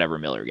 and whatever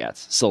Miller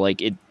gets. So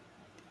like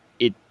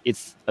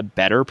it's a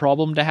better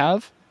problem to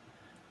have,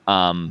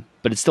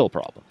 but it's still a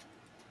problem.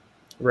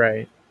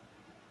 Right.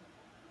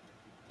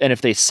 And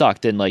if they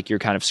suck, then like you're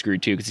kind of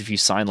screwed too. Because if you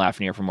sign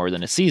Lafreniere for more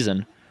than a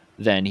season,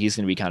 then he's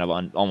going to be kind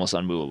of almost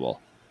unmovable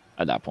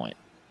at that point.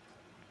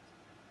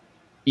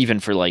 Even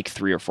for like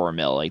 3 or 4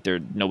 mil, like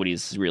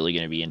nobody's really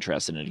going to be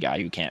interested in a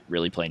guy who can't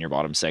really play in your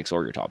bottom 6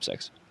 or your top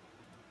 6.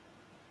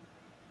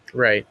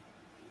 Right.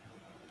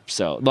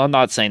 So I'm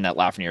not saying that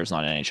Lafreniere is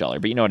not an NHLer,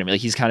 but you know what I mean.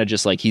 Like he's kind of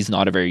just like he's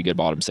not a very good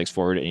bottom 6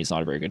 forward, and he's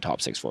not a very good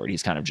top 6 forward.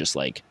 He's kind of just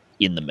like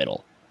in the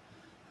middle.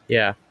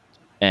 Yeah.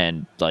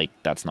 And like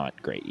that's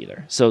not great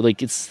either. So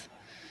like it's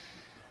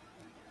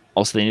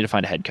also they need to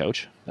find a head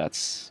coach.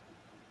 That's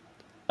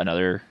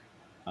another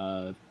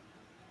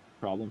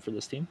problem for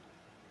this team.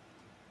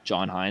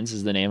 John Hines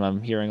is the name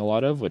I'm hearing a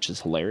lot of, which is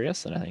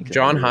hilarious. And I think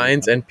John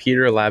Hines and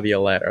Peter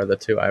Laviolette are the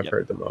two I've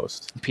heard the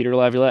most. Peter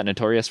Laviolette,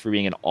 notorious for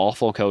being an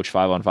awful coach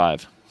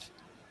 5-on-5,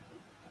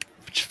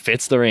 which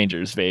fits the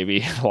Rangers,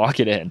 baby. Lock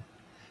it in.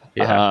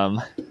 Yeah.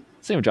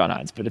 Same with John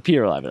Hines, but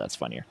Peter Laviolette's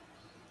funnier.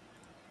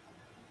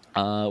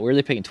 Where are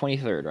they picking?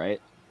 23rd,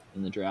 right?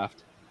 In the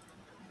draft?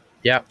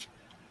 Yep.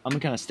 I'm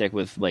going to kind of stick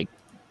with like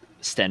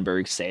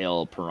Stenberg,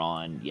 Sale,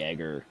 Perron,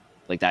 Yager,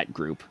 like that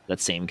group, that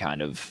same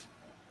kind of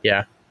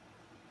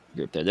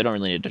group there. They don't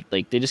really need to,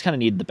 like, they just kind of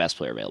need the best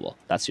player available.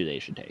 That's who they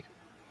should take.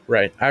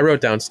 Right. I wrote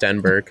down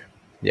Stenberg.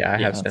 Yeah, I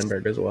have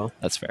Stenberg as well.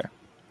 That's fair.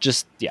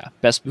 Just,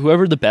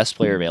 whoever the best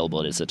player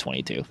available is at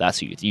 22. That's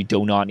who you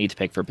do not need to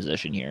pick for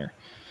position here.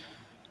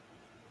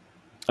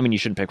 I mean, you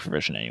shouldn't pick for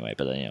position anyway,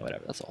 but then,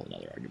 whatever. That's a whole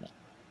other argument.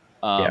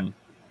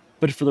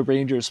 But for the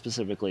Rangers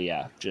specifically,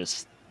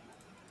 just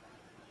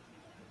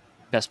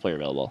best player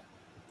available.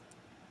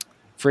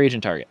 Free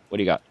agent target. What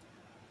do you got?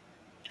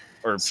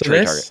 Or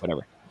trade target,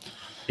 whatever.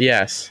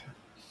 Yes.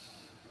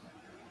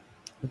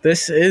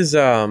 This is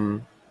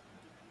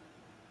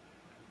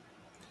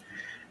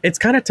it's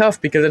kind of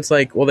tough because it's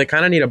like, well, they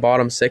kind of need a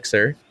bottom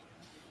sixer.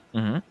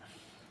 Mm-hmm.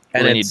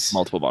 And they need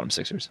multiple bottom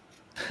sixers.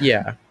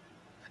 Yeah.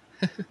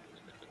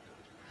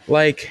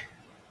 Like,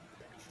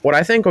 what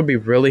I think would be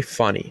really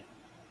funny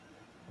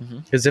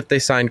is if they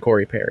signed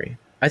Corey Perry.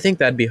 I think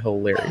that'd be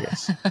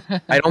hilarious.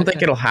 I don't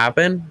think it'll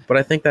happen, but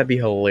I think that'd be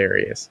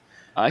hilarious.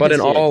 But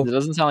in all, it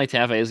doesn't sound like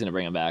Tampa is going to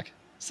bring him back.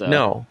 So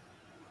no.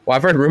 Well,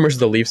 I've heard rumors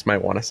the Leafs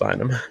might want to sign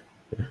him.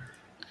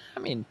 I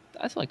mean,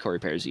 I feel like Corey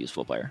Perry's a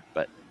useful player,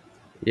 but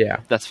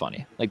yeah, that's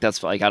funny. Like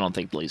I don't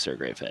think the Leafs are a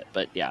great fit,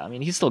 but yeah, I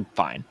mean, he's still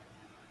fine.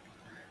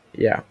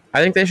 Yeah,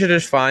 I think they should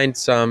just find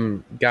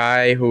some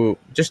guy who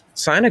just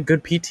sign a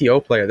good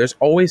PTO player. There's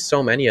always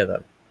so many of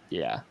them.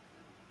 Yeah.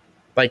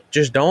 Like,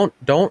 just don't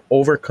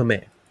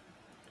overcommit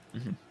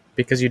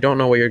because you don't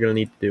know what you're going to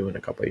need to do in a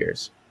couple of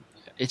years.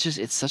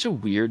 It's such a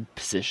weird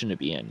position to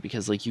be in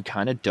because like you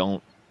kind of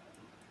don't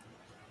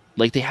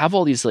like they have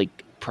all these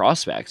like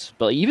prospects,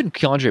 but like, even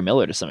Keandre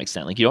Miller to some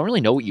extent, like you don't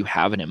really know what you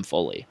have in him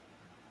fully.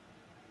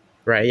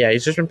 Right? Yeah,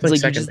 he's just been playing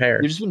second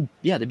pair.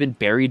 They've been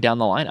buried down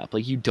the lineup.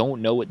 Like you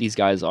don't know what these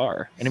guys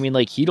are, and I mean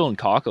like Heedle and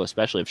Kakko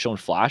especially have shown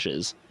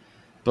flashes,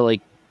 but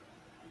like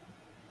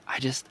I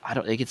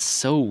don't like it's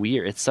so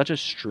weird. It's such a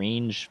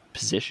strange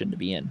position to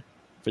be in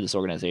for this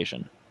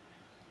organization.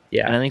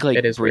 Yeah, and I think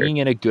like bringing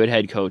in a good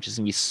head coach is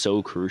gonna be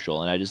so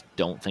crucial, and I just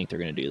don't think they're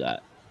gonna do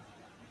that.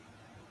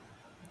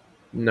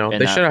 No,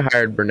 they should have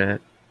hired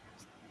Burnett.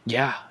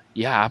 Yeah,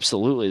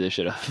 absolutely, they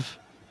should have.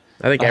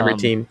 I think every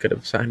team could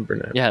have signed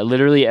Burnett. Yeah,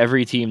 literally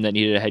every team that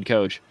needed a head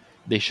coach,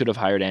 they should have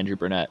hired Andrew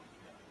Burnett.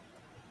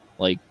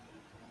 Like,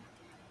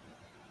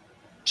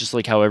 just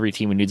like how every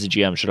team who needs a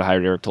GM should have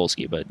hired Eric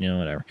Tolsky, but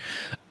whatever.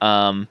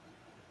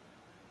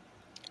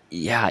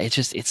 Yeah,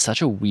 it's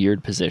such a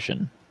weird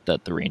position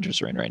that the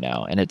Rangers are in right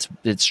now, and it's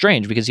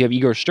strange because you have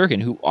Igor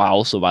Shesterkin, who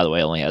also, by the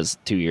way, only has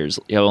 2 years.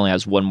 He only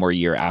has 1 more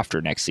year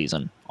after next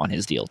season on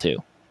his deal too.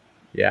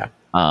 Yeah.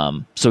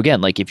 So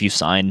again, like if you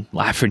sign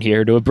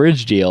Lafreniere to a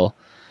bridge deal,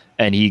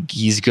 and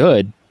he's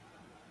good,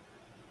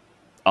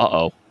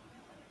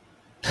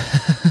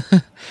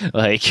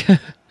 like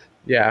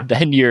yeah,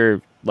 then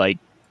you're like,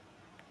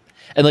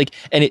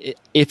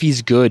 if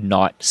he's good,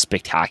 not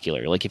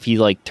spectacular. Like if he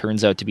like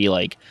turns out to be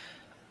like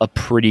a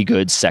pretty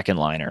good second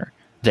liner,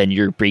 then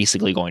you're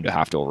basically going to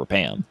have to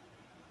overpay him.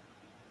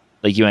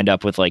 Like you end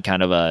up with like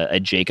kind of a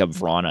Jacob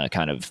Vrana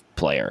kind of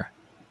player,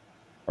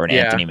 or an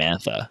Anthony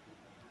Mantha.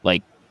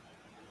 Like,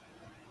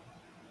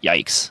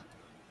 yikes.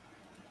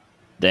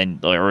 Then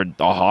or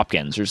a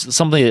Hopkins or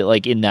something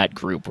like in that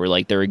group where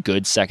like they're a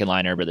good second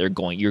liner, but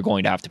you're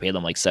going to have to pay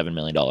them like $7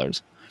 million.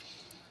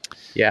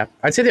 Yeah,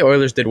 I'd say the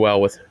Oilers did well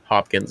with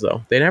Hopkins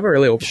though. They never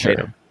really overpaid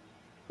him.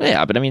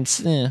 Yeah, but I mean,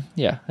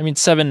 yeah, I mean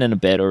 7 and a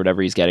bit or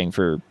whatever he's getting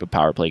for a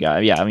power play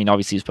guy. Yeah, I mean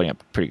obviously he's putting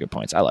up pretty good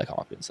points. I like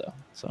Hopkins though.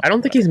 So I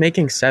don't think he's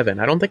making 7.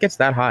 I don't think it's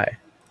that high.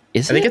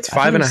 I think it's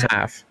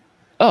 5.5.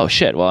 Oh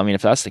shit! Well, I mean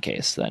if that's the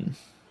case, then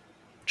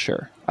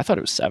sure. I thought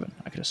it was 7.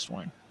 I could have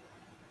sworn.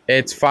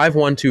 It's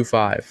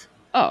 5.125.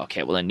 Oh,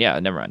 okay. Well then, yeah,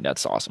 never mind.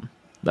 That's awesome.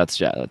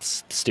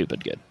 That's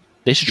stupid good.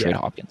 They should trade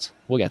Hopkins.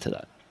 We'll get to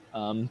that.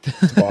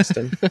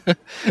 Boston.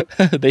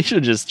 They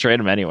should just trade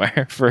him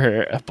anywhere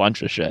for a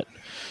bunch of shit.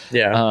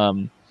 Yeah.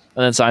 And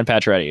then sign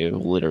Pacioretty, who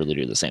will literally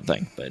do the same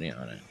thing. But you know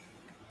what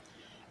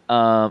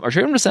I mean. Or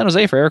trade him to San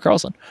Jose for Erik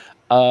Karlsson.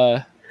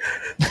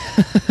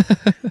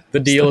 The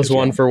deal is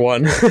 1 for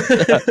 1. I'm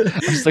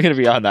still going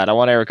to be on that. I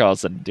want Erik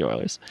Karlsson to do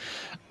Oilers.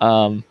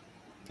 And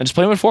just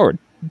play him forward.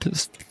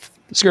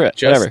 Screw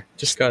it. Whatever.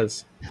 Just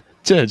cause.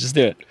 Just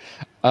do it.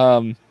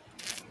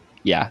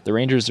 Yeah, the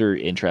Rangers are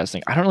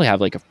interesting. I don't really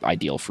have like an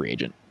ideal free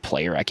agent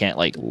player. I can't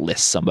like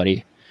list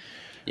somebody.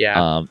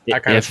 Yeah, I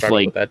kind of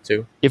struggle with that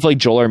too. If like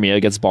Joel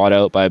Armia gets bought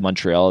out by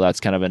Montreal, that's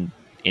kind of an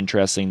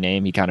interesting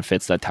name. He kind of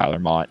fits that Tyler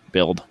Mott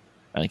build.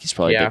 I think he's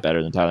probably a bit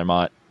better than Tyler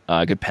Mott.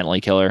 Good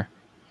penalty killer.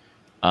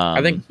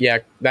 I think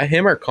that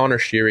him or Connor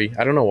Sheary.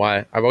 I don't know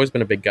why. I've always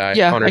been a big guy.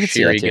 Yeah, Connor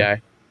Sheary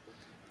guy.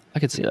 I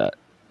could see that.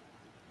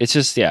 It's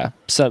just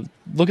So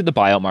look at the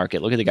buyout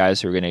market. Look at the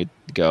guys who are going to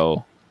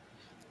go,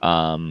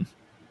 and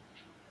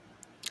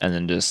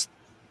then just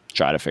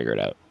try to figure it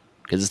out.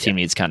 Because this team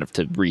needs kind of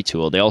to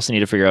retool. They also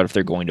need to figure out if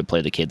they're going to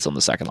play the kids on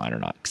the second line or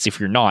not. Because if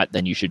you're not,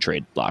 then you should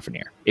trade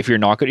Lafreniere. If you're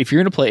not good, if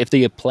you're going to play, if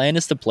the plan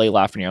is to play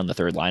Lafreniere on the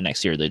third line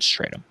next year, they just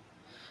trade him.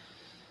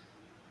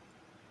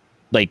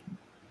 Like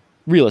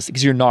realistic,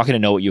 because you're not going to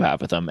know what you have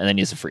with him, and then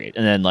he's a free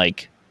agent, and then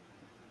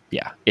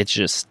it's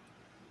just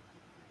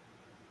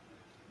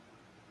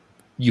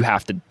you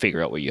have to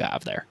figure out what you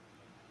have there.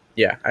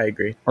 Yeah, I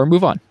agree. Or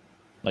move on.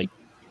 Like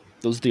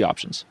those are the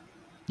options.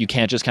 You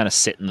can't just kind of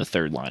sit in the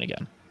third line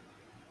again.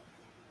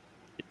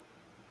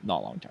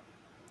 Not long term.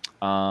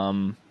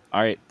 All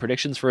right,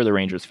 predictions for the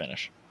Rangers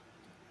finish.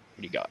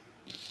 What do you got?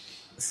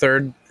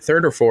 Third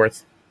or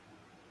fourth?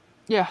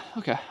 Yeah,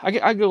 okay.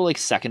 I go like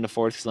second to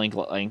fourth because I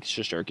think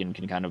Shesterkin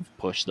can kind of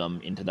push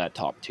them into that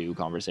top 2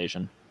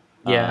 conversation.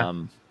 Yeah.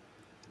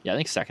 I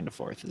think second to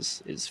fourth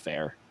is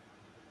fair.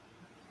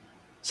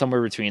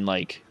 Somewhere between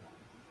like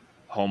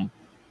home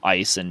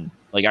ice and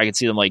like I could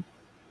see them like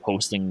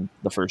hosting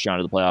the first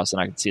round of the playoffs,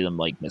 and I could see them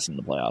like missing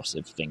the playoffs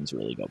if things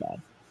really go bad.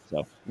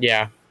 So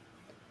yeah.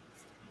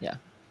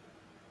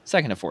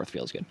 Second to fourth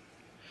feels good.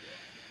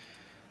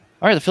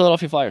 All right, the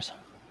Philadelphia Flyers.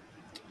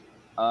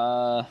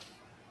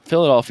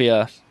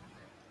 Philadelphia,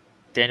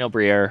 Daniel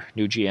Briere,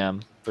 new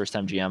GM, first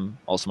time GM,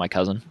 also my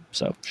cousin.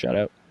 So shout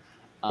out.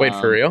 Wait,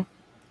 for real?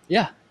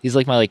 Yeah, he's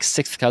like my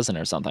 6th cousin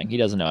or something. He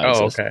doesn't know I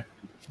exist. Okay.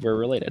 We're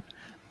related.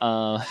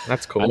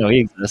 That's cool. I know he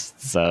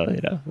exists, so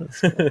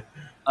That's cool.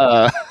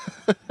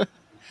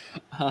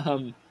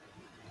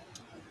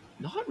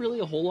 Not really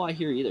a whole lot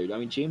here either. I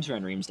mean, James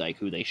Van Riemsdyk,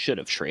 who they should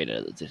have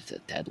traded at the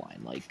deadline,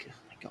 like, oh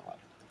my God.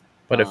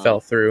 But it fell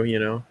through, you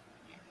know.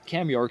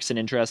 Cam York's an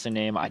interesting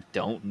name. I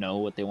don't know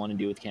what they want to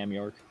do with Cam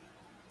York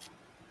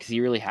because he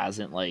really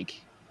hasn't like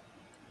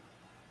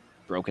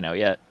broken out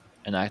yet,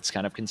 and that's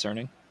kind of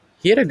concerning.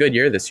 He had a good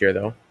year this year,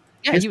 though.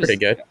 Yeah, he was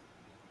pretty good.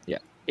 Yeah,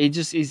 it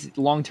just is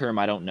long term.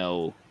 I don't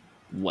know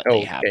what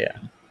they have. Yeah.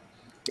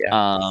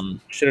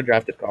 Should have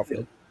drafted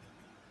Caulfield.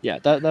 Yeah,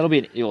 that'll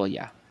be that'll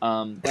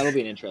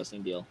be an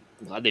interesting deal.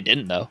 I'm glad they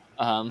didn't though.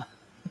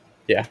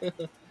 Yeah.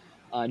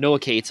 Noah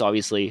Cates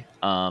obviously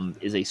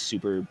is a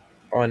super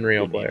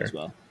unreal player as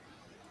well.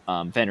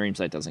 Van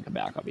Riemsdyk doesn't come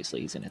back.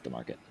 Obviously, he's going to hit the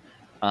market.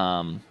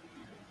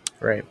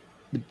 Right.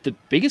 The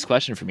biggest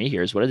question for me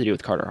here is what do they do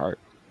with Carter Hart?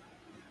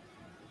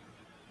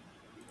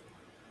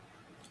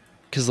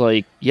 Because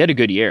like he had a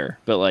good year,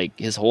 but like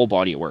his whole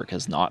body of work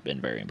has not been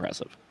very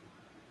impressive.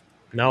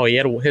 No, he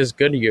had his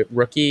good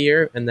rookie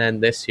year, and then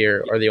this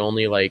year are the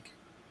only like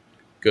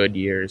good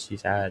years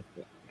he's had.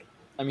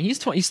 I mean, he's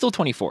still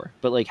 24,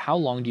 but like, how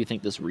long do you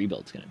think this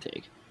rebuild's going to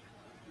take?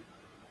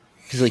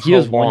 Because like he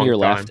has 1 year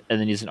left, and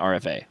then he's an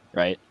RFA,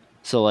 right?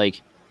 So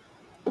like,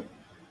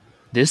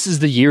 this is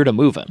the year to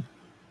move him.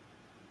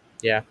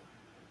 Yeah.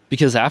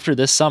 Because after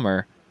this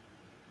summer,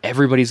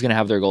 everybody's going to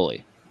have their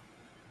goalie.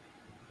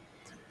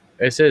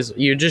 It says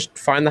you just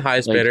find the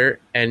highest bidder,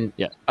 and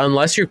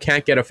unless you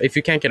can't get if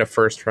you can't get a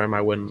first from him,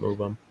 I wouldn't move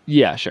him.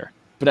 Yeah, sure.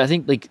 But I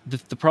think like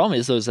the problem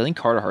is though, I think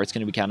Carter Hart's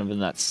going to be kind of in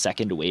that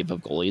second wave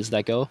of goalies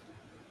that go.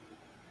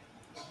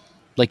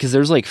 Like, because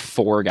there's like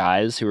 4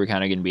 guys who are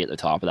kind of going to be at the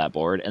top of that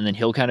board, and then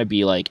he'll kind of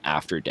be like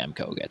after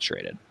Demko gets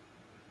traded.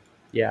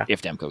 Yeah.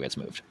 If Demko gets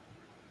moved.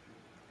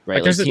 Right.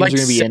 Like there's like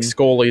 6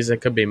 goalies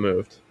that could be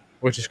moved,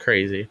 which is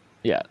crazy.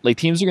 Yeah. Like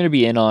teams are going to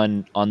be in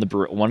on one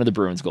of the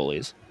Bruins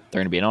goalies. They're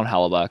going to be in on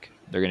Hellebuck.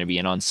 They're going to be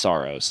in on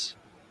Saros.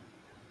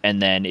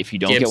 And then if you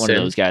don't get one of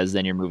those guys,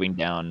 then you're moving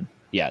down.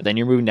 Yeah. Then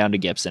you're moving down to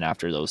Gibson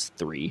after those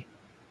 3.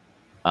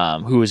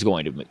 Who is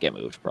going to get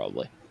moved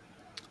probably.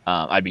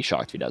 I'd be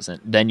shocked if he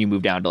doesn't. Then you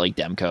move down to like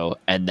Demko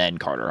and then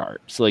Carter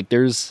Hart. So like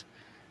there's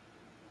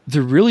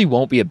there really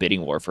won't be a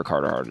bidding war for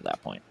Carter Hart at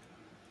that point.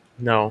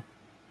 No.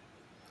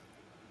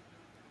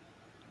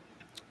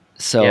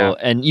 So,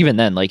 and even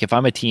then, like if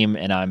I'm a team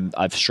and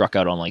I've struck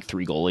out on like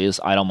 3 goalies,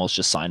 I'd almost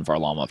just sign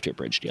Varlamov to a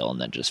bridge deal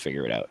and then just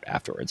figure it out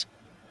afterwards.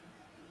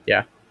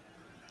 Yeah.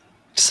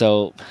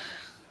 So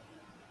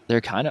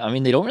they're kind of, I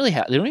mean, they don't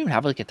even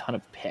have like a ton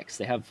of picks.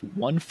 They have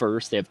 1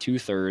 first, they have 2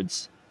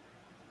 thirds.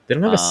 They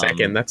don't have a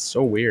second. That's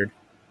so weird.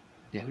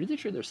 Yeah, who did they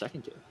trade their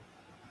second to?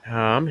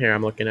 I'm here.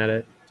 I'm looking at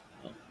it.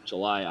 Oh,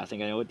 July. I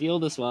think I know what deal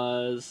this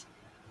was.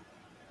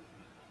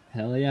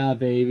 Hell yeah,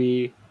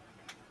 baby.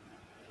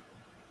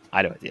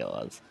 I know what deal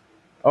it was.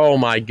 Oh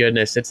my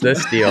goodness, it's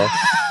this deal.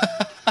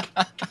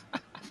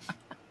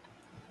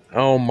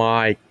 Oh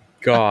my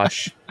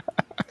gosh.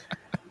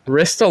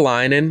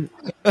 Ristolainen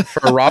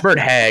for Robert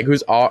Hagg,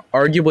 who's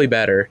arguably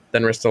better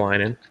than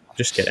Ristolainen.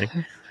 Just kidding.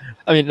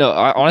 I mean, no,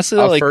 honestly,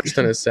 a like first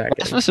and a second.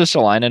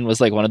 Ristolainen was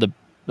like one of the,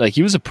 like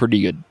he was a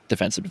pretty good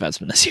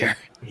defenseman this year.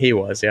 He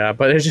was, yeah,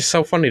 but it's just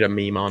so funny to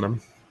meme on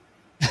him.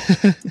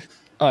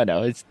 Oh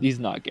no, he's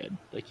not good.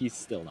 Like he's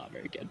still not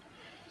very good.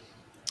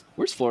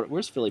 Where's Florida?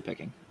 Where's Philly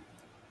picking?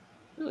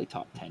 They're like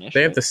top 10-ish.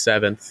 They have the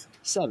 7th.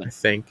 7, I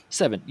think.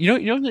 7. You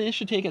know who they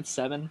should take at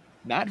 7?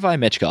 Matvei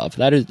Michkov.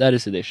 That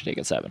is who they should take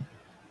at 7.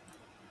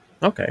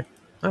 Okay,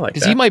 I like that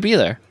because he might be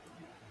there.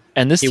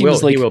 And this team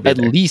is like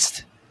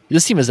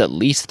this team is at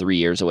least 3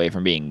 years away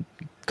from being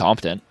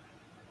competent.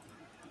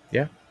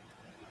 Yeah.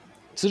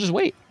 So just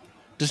wait,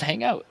 just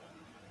hang out.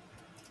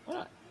 Why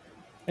not?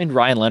 And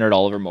Ryan Leonard,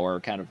 Oliver Moore,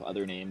 kind of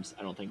other names.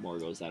 I don't think Moore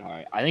goes that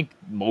high. I think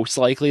most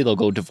likely they'll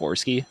go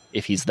Dvorsky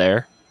if he's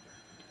there.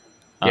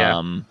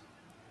 Yeah.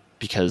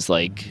 Because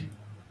like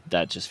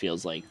that just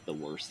feels like the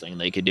worst thing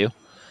they could do.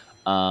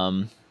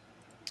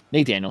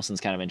 Nate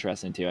Danielson's kind of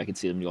interesting too. I could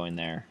see them going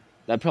there.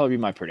 That'd probably be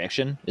my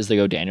prediction: is they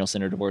go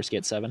Danielson or Dvorsky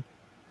at 7.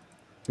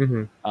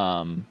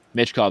 Mm-hmm.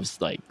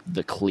 Michkov's like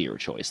the clear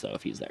choice though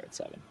if he's there at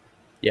 7.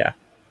 Yeah.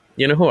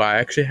 You know who I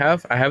actually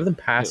have? I have them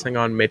passing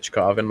on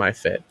Michkov in my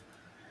fit.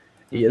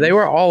 Yeah, they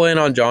were all in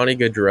on Johnny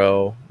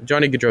Gaudreau.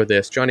 Johnny Gaudreau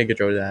this, Johnny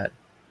Gaudreau that.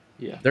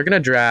 Yeah. They're going to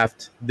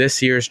draft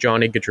this year's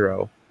Johnny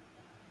Gaudreau.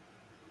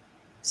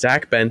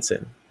 Zach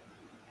Benson.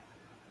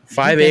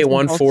 5'8",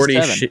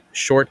 140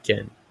 short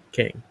king.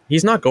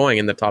 He's not going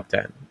in the top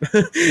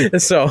 10.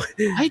 So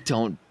I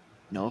don't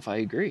know if I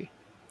agree.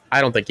 I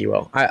don't think he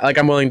will.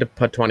 I'm willing to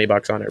put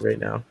 $20 on it right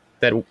now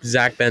that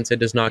Zach Benson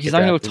does not get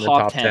drafted in the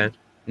top 10.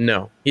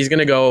 No, he's going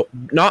to go.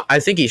 Not. I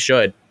think he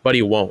should, but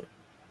he won't.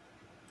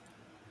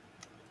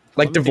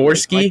 Like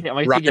Dvorsky, I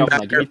might take you up on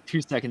that. Give me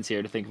 2 seconds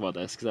here to think about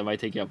this because I might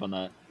take you up on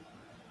that.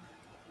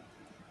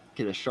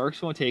 Okay, the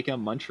Sharks won't take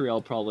him.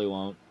 Montreal probably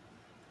won't.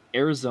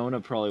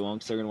 Arizona probably won't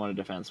because they're going to want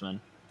a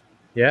defenseman.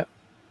 Yeah.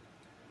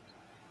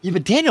 Yeah,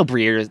 but Daniel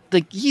Briere,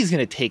 like he's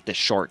going to take the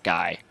short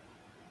guy.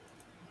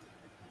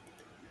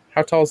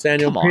 How tall is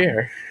Daniel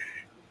Briere?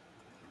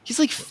 He's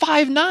like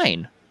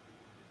 5'9".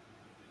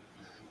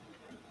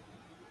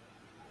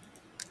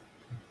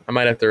 I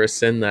might have to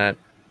rescind that.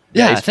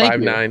 Yeah, he's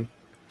 5'9".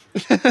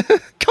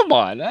 Come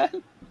on,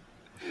 man.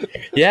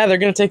 Yeah, they're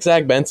going to take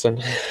Zach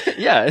Benson.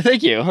 Yeah,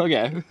 thank you.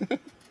 Okay.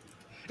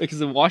 Because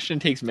if Washington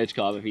takes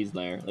Michkov if he's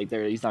there, like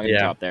he's not going to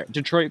drop there.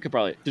 Detroit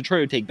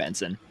would take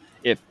Benson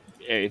if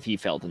he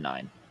fell to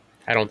 9.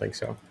 I don't think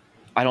so.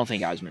 I don't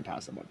think Eisman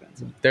passed up on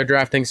Benson. They're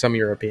drafting some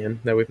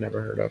European that we've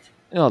never heard of.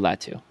 Oh, that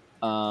too.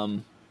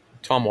 Tom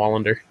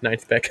Wallander,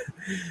 9th pick.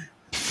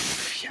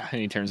 Yeah,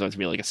 and he turns out to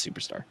be like a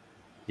superstar.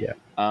 Yeah.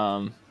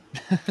 The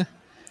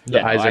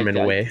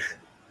Yzerman way.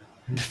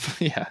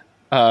 Yeah.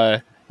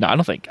 No, I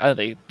don't think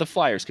the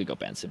Flyers could go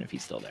Benson if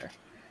he's still there.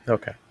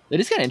 Okay. It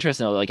is kind of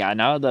interesting though. Like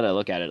now that I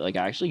look at it, like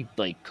I actually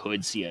like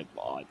could see a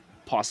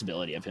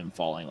possibility of him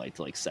falling like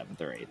to like 7th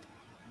or 8th.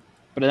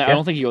 But I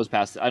don't think he goes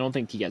past. I don't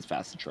think he gets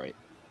past Detroit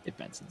if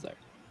Benson's there.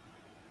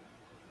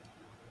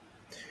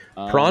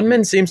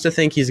 Pronman seems to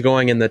think he's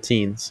going in the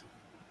teens.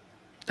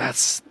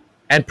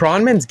 And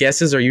Pronman's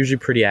guesses are usually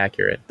pretty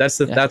accurate. That's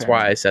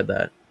why I said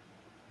that.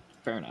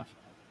 Fair enough.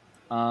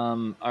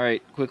 All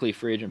right, quickly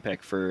free agent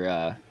pick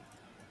for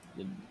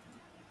the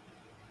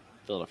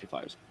Philadelphia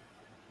Flyers.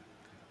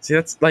 See,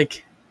 that's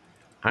like,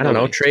 I don't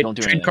know. Trade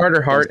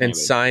Carter Hart and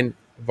sign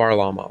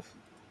Varlamov.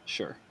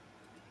 Sure,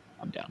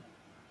 I'm down.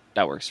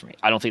 That works for me.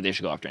 I don't think they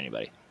should go after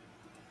anybody.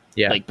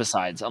 Yeah. Like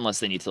besides, unless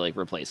they need to like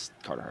replace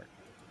Carter Hart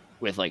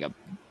with like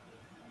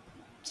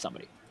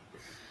somebody.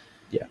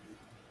 Yeah.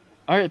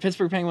 All right,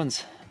 Pittsburgh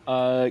Penguins.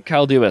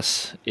 Kyle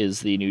Dubas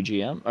is the new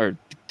GM or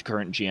the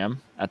current GM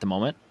at the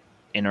moment.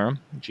 Interim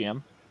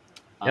GM.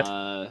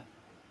 Yep.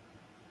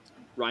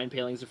 Ryan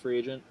Paling's a free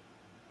agent.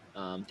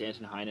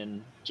 Danton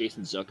Heinen,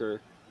 Jason Zucker,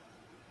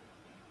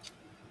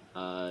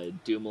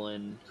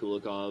 Dumoulin,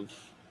 Kulikov,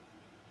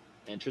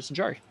 and Tristan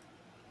Jarry.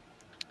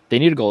 They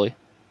need a goalie.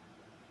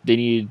 They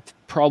need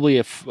probably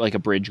a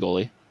bridge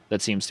goalie.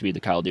 That seems to be the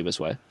Kyle Dubas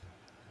way.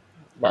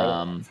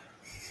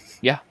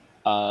 Yeah.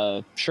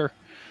 Sure.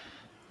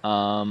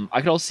 I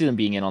could also see them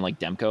being in on like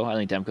Demko. I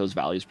think Demko's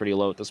value is pretty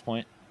low at this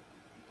point.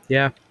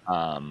 Yeah.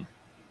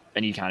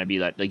 And he'd kind of be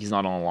that, like he's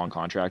not on a long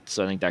contract,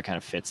 so I think that kind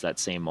of fits that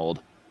same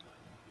mold.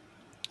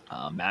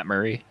 Matt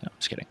Murray. No, I'm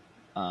just kidding.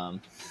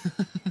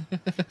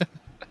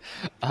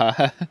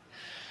 Uh,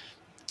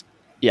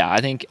 yeah,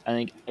 I think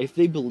if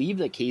they believe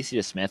that Casey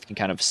DeSmith can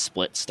kind of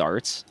split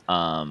starts,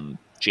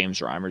 James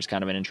Reimer's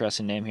kind of an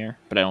interesting name here,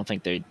 but I don't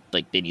think they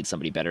need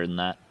somebody better than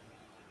that.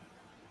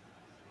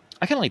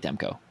 I kind of like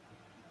Demko.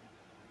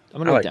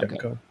 I'm gonna go with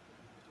Demko.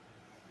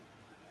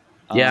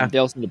 Yeah, they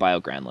also need to buy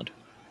out Granlund.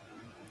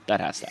 That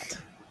has to happen.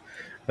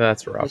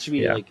 That's rough. That should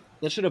be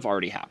that should have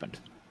already happened.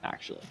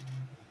 Actually,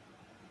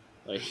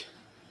 like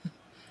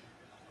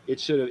it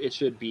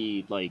should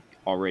be like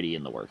already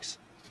in the works.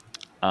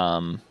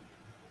 I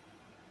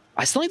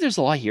still think there's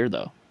a lot here,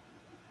 though.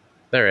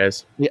 There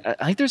is. Yeah,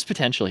 I think there's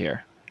potential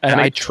here. And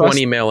I trust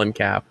 20 mil in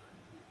cap.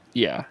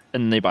 Yeah,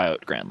 and they buy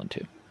out Granlund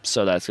too,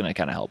 so that's going to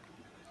kind of help.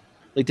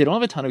 Like they don't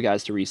have a ton of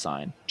guys to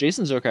re-sign.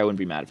 Jason Zucker, I wouldn't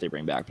be mad if they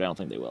bring back, but I don't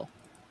think they will.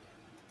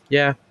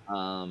 Yeah.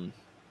 Brian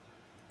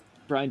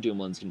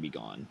Dumoulin's going to be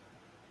gone,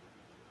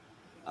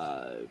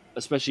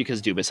 especially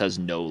because Dubas has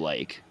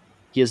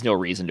no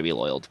reason to be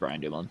loyal to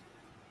Brian Dumoulin.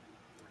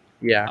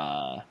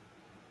 Yeah.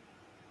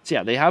 So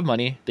yeah, they have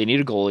money. They need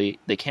a goalie.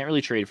 They can't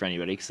really trade for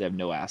anybody because they have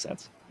no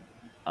assets.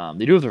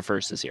 They do have their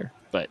first this year,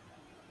 but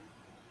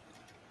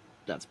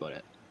that's about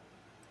it.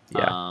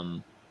 Yeah.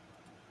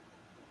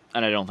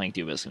 And I don't think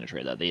Dubas is going to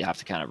trade that. They have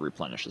to kind of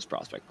replenish this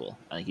prospect pool.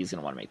 I think he's going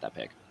to want to make that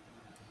pick.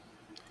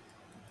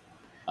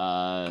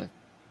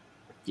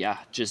 Yeah,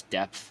 just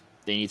depth.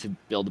 They need to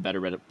build a better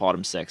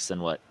bottom six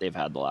than what they've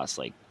had the last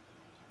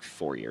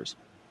 4 years.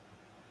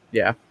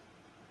 Yeah.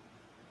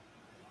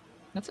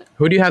 That's it.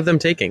 Who do you have them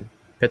taking?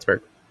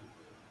 Pittsburgh.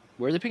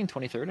 Where are they picking?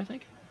 23rd, I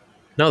think?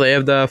 No, they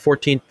have the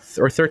 14th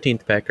or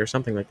 13th pick or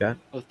something like that.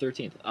 Oh,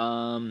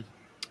 13th.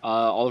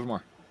 Oliver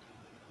Moore.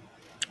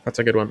 That's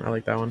a good one. I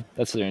like that one.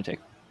 That's what they're going to take.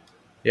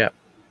 Yeah.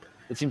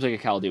 It seems like a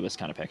Cal Dubas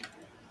kind of pick.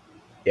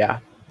 Yeah.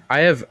 I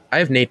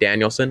have Nate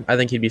Danielson. I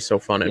think he'd be so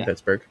fun in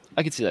Pittsburgh.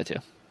 I could see that too.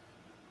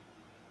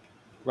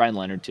 Ryan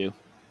Leonard too.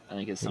 I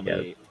think is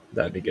somebody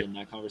that'd be good in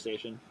that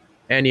conversation.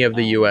 Any of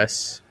the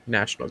U.S.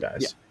 national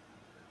guys.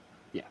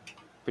 Yeah.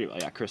 Pretty well.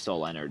 Yeah. Crystal,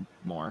 Leonard,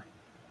 Moore,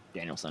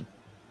 Danielson,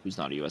 who's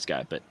not a U.S.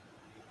 guy, but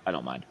I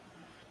don't mind.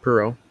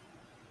 Perot.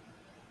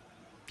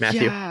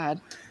 Matthew. Yeah.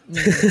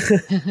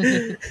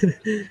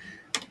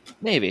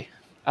 Maybe.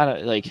 I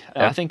don't like.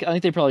 Yeah. I think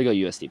they probably go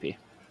USDP.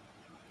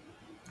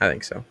 I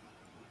think so.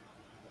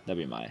 That'd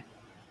be my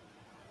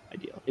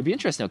ideal. It'd be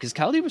interesting though, because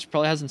Cal Dubas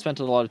probably hasn't spent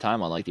a lot of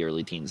time on the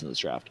early teens in this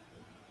draft.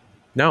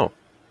 No,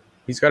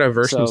 he's got to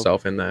verse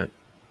himself in that.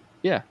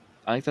 Yeah,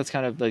 I think that's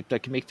kind of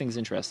that can make things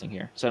interesting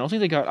here. So I don't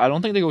think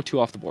they go too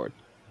off the board.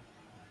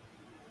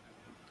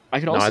 I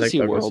could also see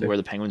a world where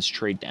the Penguins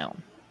trade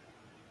down,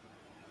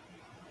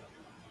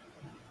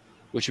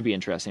 which would be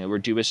interesting. Where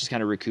Dubas just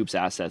kind of recoups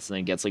assets and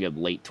then gets a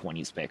late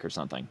 20s pick or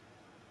something,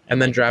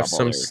 and then drafts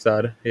some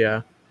stud.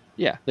 Yeah.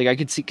 Yeah, I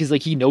could see because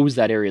he knows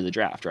that area of the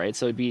draft, right?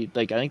 So it'd be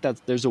I think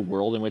that there's a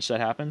world in which that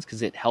happens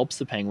because it helps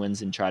the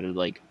Penguins and try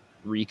to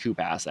recoup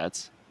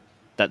assets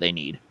that they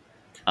need.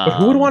 But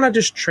who would want to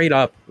just trade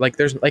up?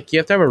 There's you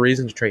have to have a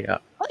reason to trade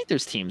up. I think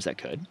there's teams that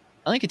could.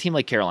 I think a team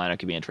like Carolina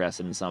could be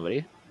interested in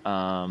somebody.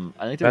 I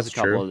think there's a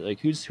couple of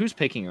who's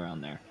picking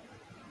around there.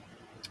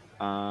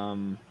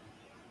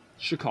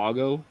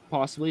 Chicago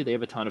possibly. They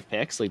have a ton of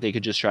picks. They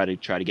could just try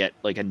to get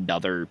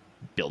another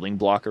building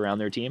block around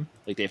their team.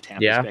 They have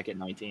Tampa's pick at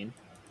 19.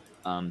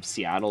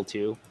 Seattle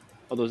too.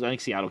 Although I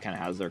think Seattle kind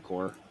of has their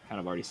core kind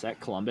of already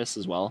set. Columbus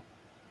as well.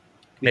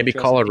 Maybe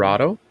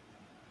Colorado.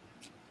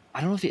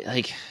 I don't know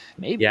if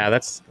maybe. Yeah,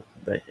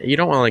 you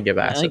don't want to give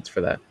assets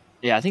for that.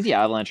 Yeah, I think the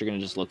Avalanche are going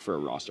to just look for a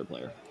roster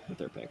player with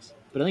their picks.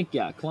 But I think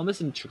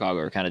Columbus and Chicago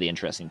are kind of the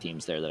interesting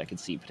teams there that I could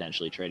see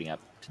potentially trading up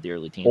to the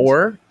early teams.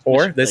 Or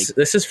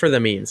this is for the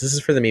memes. This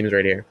is for the memes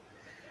right here.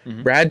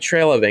 Mm-hmm. Brad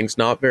Treliving's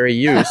not very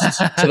used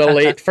to the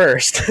late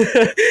first.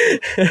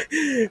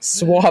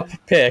 Swap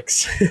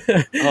picks.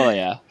 Oh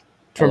yeah,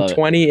 from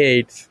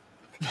 28th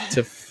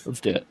to let's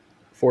do it.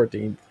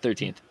 14th,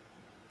 13th.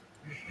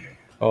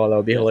 Oh, that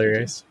would be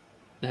hilarious. 13th.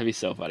 That'd be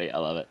so funny. I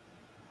love it.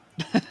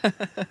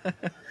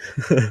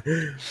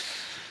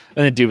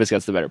 And then Dubas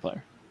gets the better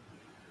player.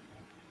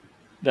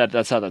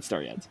 That's how that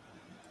story ends.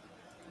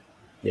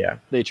 Yeah,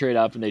 they trade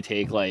up and they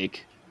take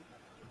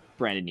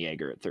Brandon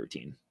Yeager at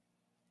 13.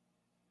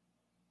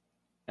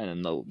 And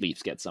then the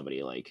Leafs get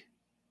somebody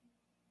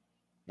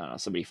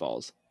somebody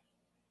falls,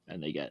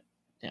 and they get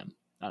him.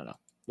 I don't know.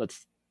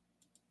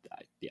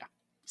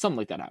 Something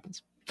like that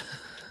happens.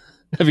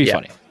 That'd be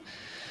funny.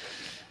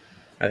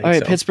 All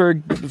right,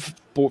 Pittsburgh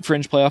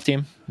fringe playoff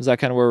team. Is that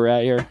kind of where we're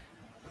at here?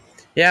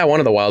 Yeah, one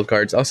of the wild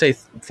cards. I'll say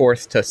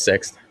 4th to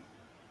 6th.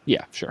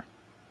 Yeah, sure.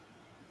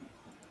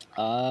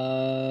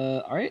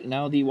 All right,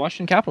 now the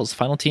Washington Capitals,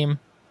 final team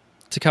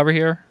to cover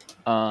here.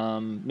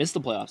 Missed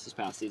the playoffs this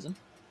past season.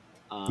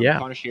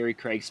 Connor Sheary,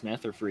 Craig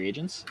Smith are free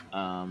agents.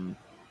 And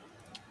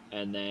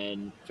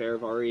then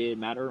Faravari and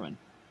Matt Irwin.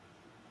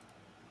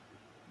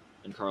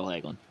 And Carl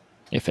Hagelin,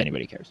 if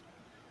anybody cares.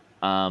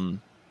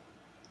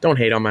 Don't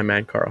hate on my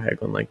man Carl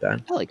Hagelin like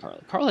that. I like Carl.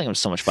 Carl Hagelin was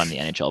so much fun in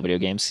the NHL video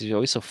games. He's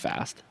always so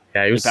fast.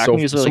 Yeah, he was back so, when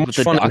he was so like, much with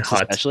the fun in Ducks,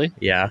 Hut. especially.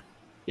 Yeah.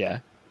 Yeah.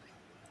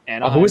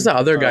 Who was the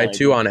other guy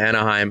too on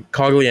Anaheim?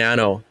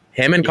 Cogliano.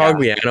 Him and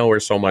Cogliano were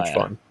so much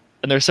fun.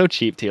 And they're so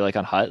cheap too. Like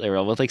on Hut, they were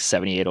all with like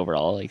 78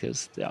 overall. Like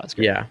it's great.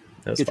 Yeah,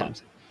 that was good fun.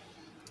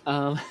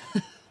 Times.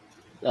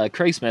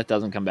 Craig Smith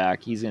doesn't come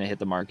back. He's gonna hit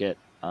the market.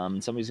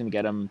 Somebody's gonna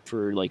get him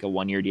for like a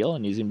 1-year deal,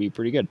 and he's gonna be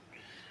pretty good.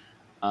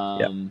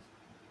 Same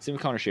with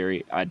Connor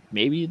Sherry.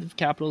 Maybe the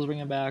Capitals bring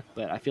him back,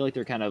 but I feel like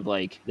they're kind of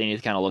like they need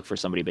to kind of look for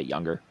somebody a bit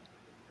younger.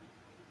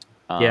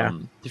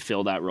 To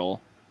fill that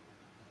role.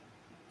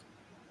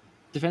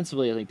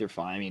 Defensively, I think they're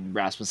fine. I mean,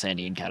 Rasmus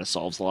Sandin kind of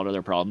solves a lot of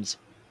their problems.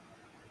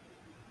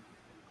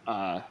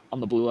 On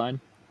the blue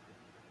line.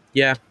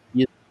 Yeah.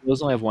 He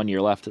does only have 1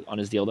 year left on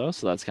his deal, though,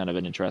 so that's kind of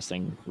an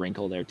interesting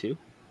wrinkle there, too.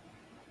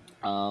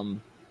 But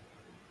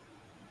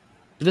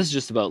this is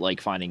just about, like,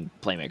 finding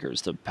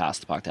playmakers to pass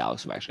the puck to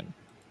Alex Ovechkin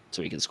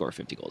so he can score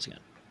 50 goals again,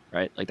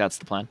 right? Like, that's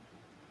the plan.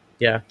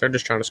 Yeah, they're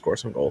just trying to score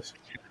some goals.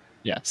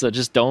 Yeah, so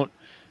just don't...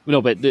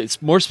 No, but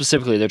it's more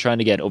specifically, they're trying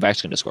to get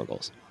Ovechkin to score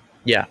goals.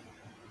 Yeah.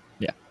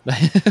 Yeah.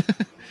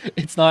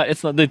 It's not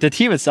the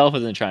team itself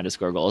isn't trying to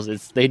score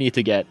goals. They need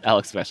to get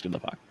Alex Ovechkin the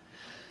puck.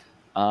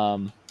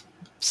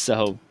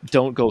 So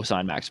don't go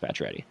sign Max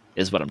Pacioretty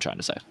is what I'm trying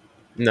to say.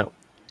 No.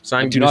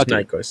 Sign Gus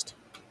Nyquist.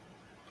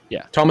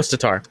 Yeah. Thomas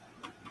Tatar.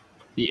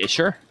 Yeah,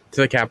 sure.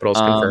 To the Capitals,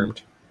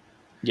 confirmed.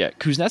 Yeah.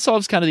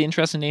 Kuznetsov's kind of the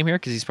interesting name here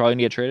because he's probably going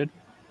to get traded.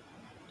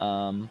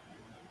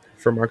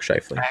 For Mark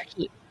Scheifele.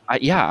 Actually,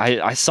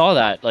 I saw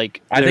that.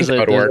 Like, I think that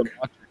would work.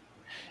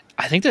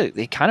 I think that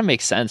it kind of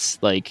makes sense.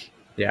 Like,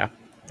 yeah,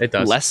 it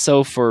does. Less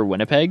so for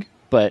Winnipeg,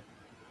 but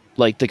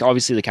like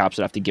obviously the Caps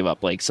would have to give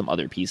up like some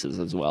other pieces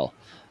as well.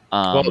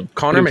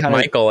 Connor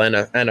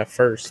McMichael and a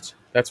first.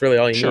 That's really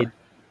all you need.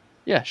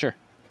 Yeah, sure.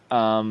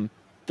 Then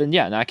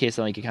yeah, in that case,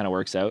 I think it kind of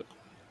works out.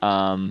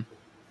 And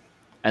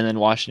then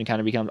Washington kind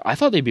of becomes. I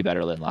thought they'd be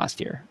better than last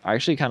year. I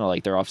actually kind of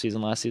liked their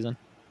offseason last season.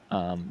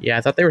 Yeah,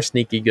 I thought they were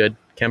sneaky good.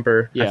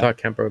 Kemper. Yeah. I thought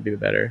Kemper would be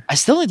better. I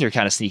still think they're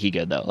kind of sneaky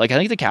good though. Like I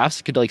think the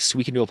Caps could like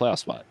squeak into a playoff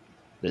spot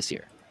this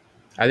year.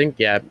 I think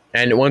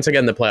and once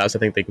again the playoffs, I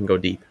think they can go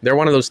deep. They're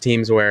one of those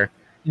teams where,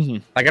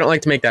 like, I don't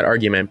like to make that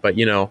argument, but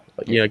you know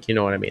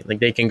what I mean. Like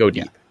they can go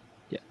deep.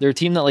 Yeah, they're a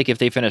team that like if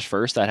they finish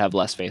first, I'd have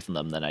less faith in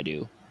them than I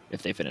do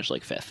if they finish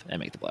like fifth and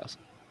make the playoffs.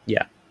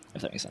 Yeah,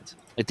 if that makes sense.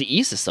 Like the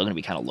East is still going to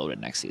be kind of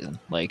loaded next season.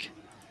 Like,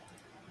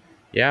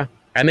 yeah,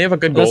 and they have a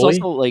good goalie.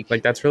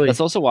 That's also, that's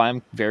also why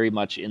I'm very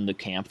much in the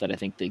camp that I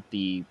think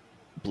the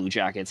Blue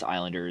Jackets,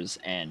 Islanders,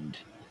 and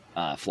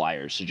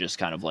Flyers should just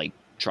kind of like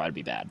try to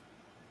be bad.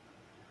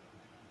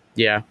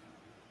 Yeah,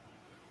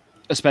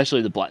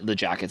 especially the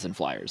Jackets and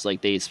Flyers.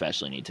 Like they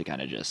especially need to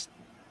kind of just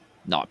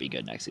not be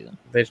good next season.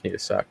 They just need to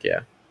suck.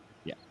 Yeah.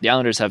 Yeah. The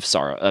Islanders have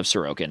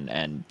Sorokin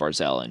and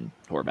Barzal and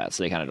Horvat,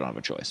 so they kind of don't have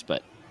a choice.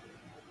 But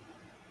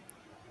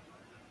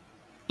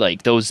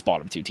like those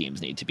bottom two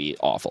teams need to be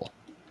awful.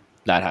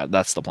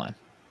 That's the plan.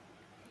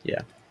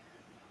 Yeah.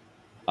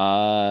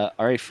 All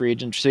right, free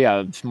agent. So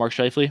yeah, Mark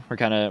Scheifele.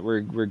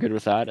 We're good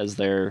with that as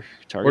their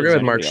target. We're good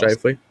with Mark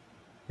Scheifele.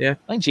 Yeah.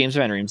 I think James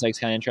Van Riemsdyk's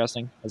kind of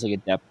interesting as like a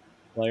depth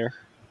player.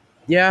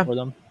 Yeah. For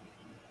them.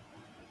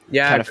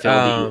 Yeah. Kind of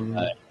fill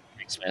the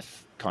Craig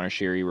Smith, Connor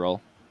Sherry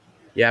role.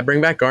 Yeah,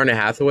 bring back Garnet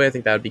Hathaway. I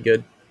think that would be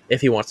good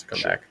if he wants to come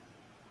back.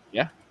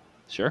 Yeah,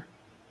 sure.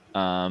 They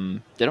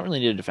don't really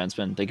need a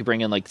defenseman. They could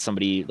bring in like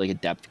somebody like a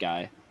depth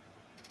guy,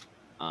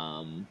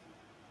 to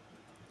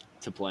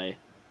play.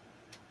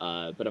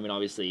 But I mean,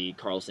 obviously,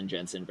 Karlsson,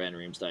 Jensen, Van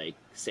Riemsdyk,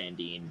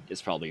 Sandin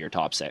is probably your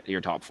top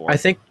four. I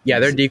think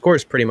their decor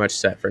is pretty much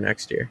set for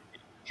next year.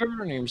 Van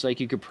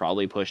Riemsdyk, you could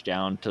probably push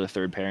down to the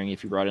third pairing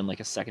if you brought in like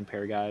a second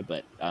pair guy,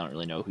 but I don't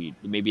really know who.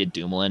 Maybe a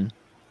Dumoulin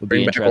would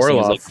bring be back interesting.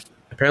 Orlov.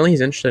 Apparently,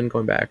 he's interested in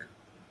going back.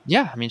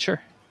 Yeah, I mean,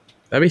 sure.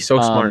 That'd be so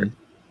smart.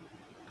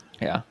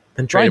 Yeah.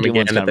 And trade him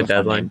again at the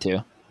deadline too.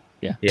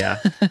 Yeah. Yeah.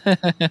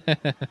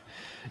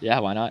 Yeah,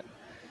 why not?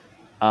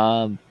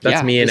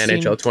 That's me in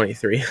NHL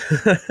 23.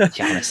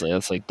 Yeah,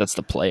 honestly, that's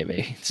the play,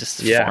 baby. It's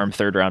just farm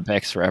third round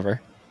picks forever.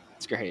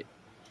 It's great.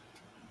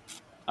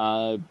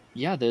 The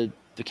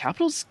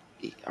Capitals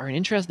are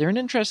they're in an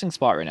interesting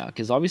spot right now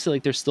because obviously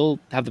like they still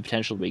have the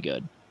potential to be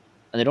good,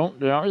 and they're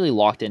not really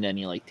locked into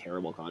any like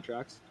terrible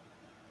contracts.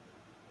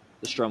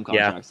 The Strom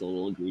contract's a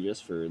little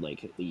egregious for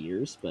like the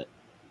years, but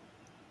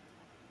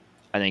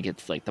I think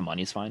it's like the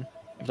money's fine,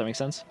 if that makes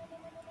sense.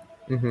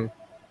 Mm-hmm.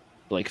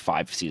 Like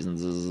 5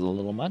 seasons is a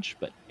little much,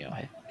 but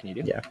hey, can you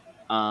do? Yeah.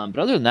 But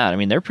other than that, I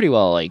mean, they're pretty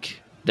well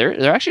like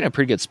they're actually in a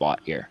pretty good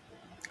spot here.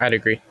 I'd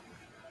agree.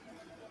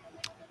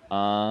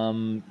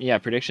 Yeah,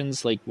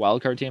 predictions like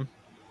wildcard team.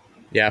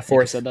 Yeah,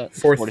 fourth, said that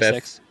 4th, 4 to 5th.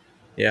 6.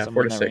 Yeah,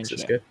 4 to 6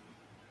 is good.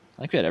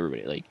 I think we had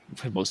everybody like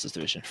most of this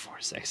division 4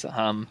 to 6.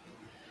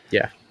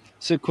 Yeah.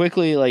 So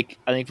quickly, like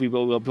I think we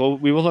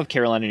will have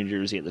Carolina and New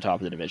Jersey at the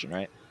top of the division,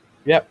 right?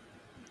 Yep.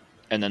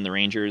 And then the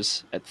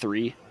Rangers at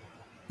 3.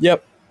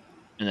 Yep.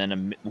 And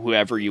then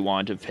whoever you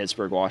want of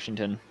Pittsburgh,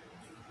 Washington.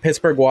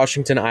 Pittsburgh,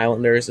 Washington,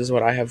 Islanders is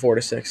what I have 4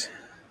 to 6.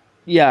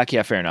 Yeah,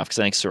 fair enough. Because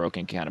I think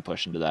Sorokin can kind of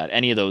push into that.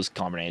 Any of those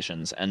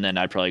combinations, and then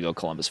I'd probably go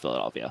Columbus,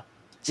 Philadelphia.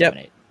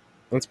 7-8.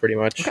 That's pretty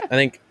much. Okay. I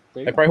think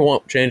I probably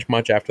won't change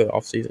much after the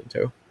offseason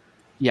too.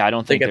 Yeah, I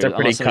don't think it's a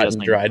pretty cut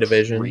and dry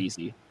division.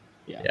 Crazy.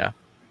 Yeah.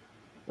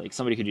 Like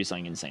somebody could do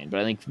something insane, but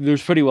I think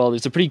there's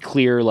a pretty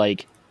clear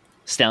like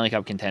Stanley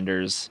Cup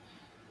contenders,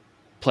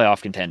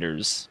 playoff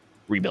contenders,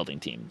 rebuilding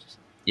teams.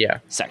 Yeah.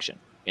 Section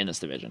in this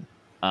division.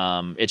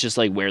 It's just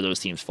like where those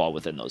teams fall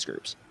within those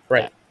groups.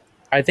 Right.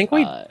 I think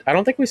I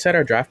don't think we set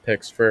our draft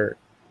picks for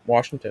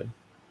Washington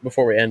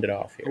before we ended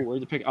off here.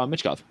 Where'd the pick?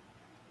 Michkov.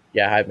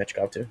 Yeah, I have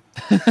Michkov too.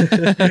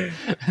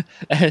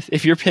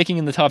 If you're picking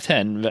in the top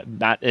 10,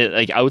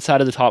 like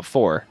outside of the top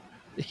 4,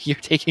 you're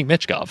taking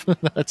Michkov.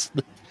 that's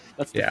the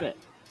fit.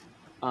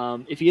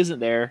 If he isn't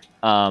there,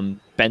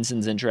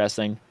 Benson's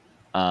interesting.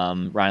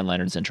 Ryan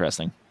Leonard's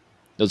interesting.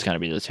 Those kind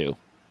of be the two.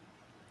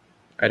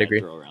 I'd agree.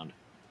 Throw around.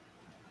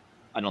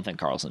 I don't think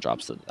Carlson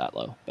drops to that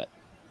low, but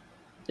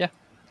yeah.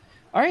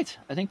 All right,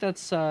 I think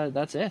that's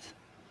it.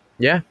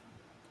 Yeah.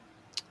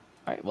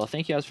 All right. Well,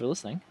 thank you guys for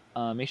listening.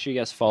 Make sure you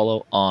guys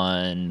follow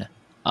on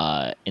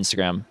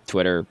Instagram,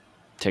 Twitter,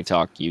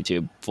 TikTok,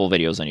 YouTube. Full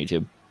videos on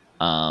YouTube.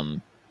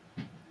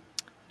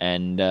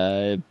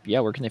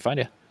 Where can they find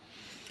you?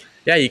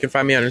 Yeah, you can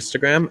find me on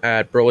Instagram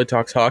at Broly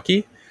Talks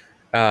Hockey.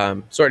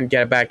 Starting to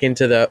get back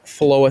into the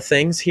flow of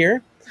things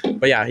here.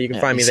 But yeah, you can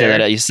find me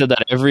there. You said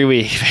that every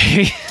week.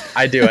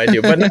 I do.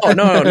 But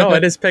no,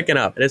 it is picking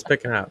up.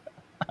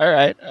 All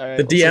right.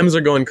 The DMs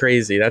are going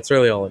crazy. That's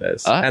really all it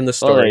is. And the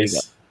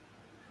stories.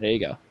 There you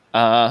go.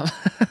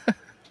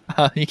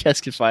 You guys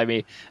can find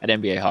me at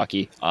NBA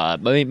Hockey,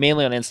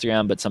 mainly on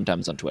Instagram, but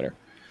sometimes on Twitter.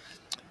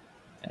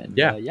 And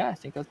I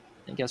think thank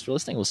you guys for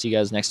listening. We'll see you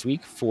guys next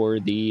week for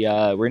the.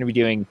 We're going to be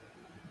doing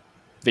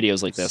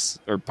videos like this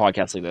or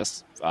podcasts like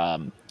this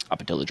up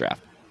until the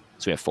draft.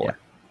 So we have 4. Yeah.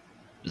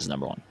 This is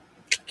number 1.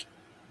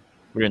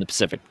 We're in the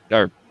Pacific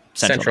or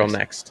Central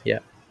next. Yeah.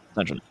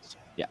 Central next.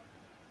 Yeah.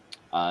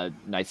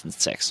 Nights and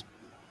 6.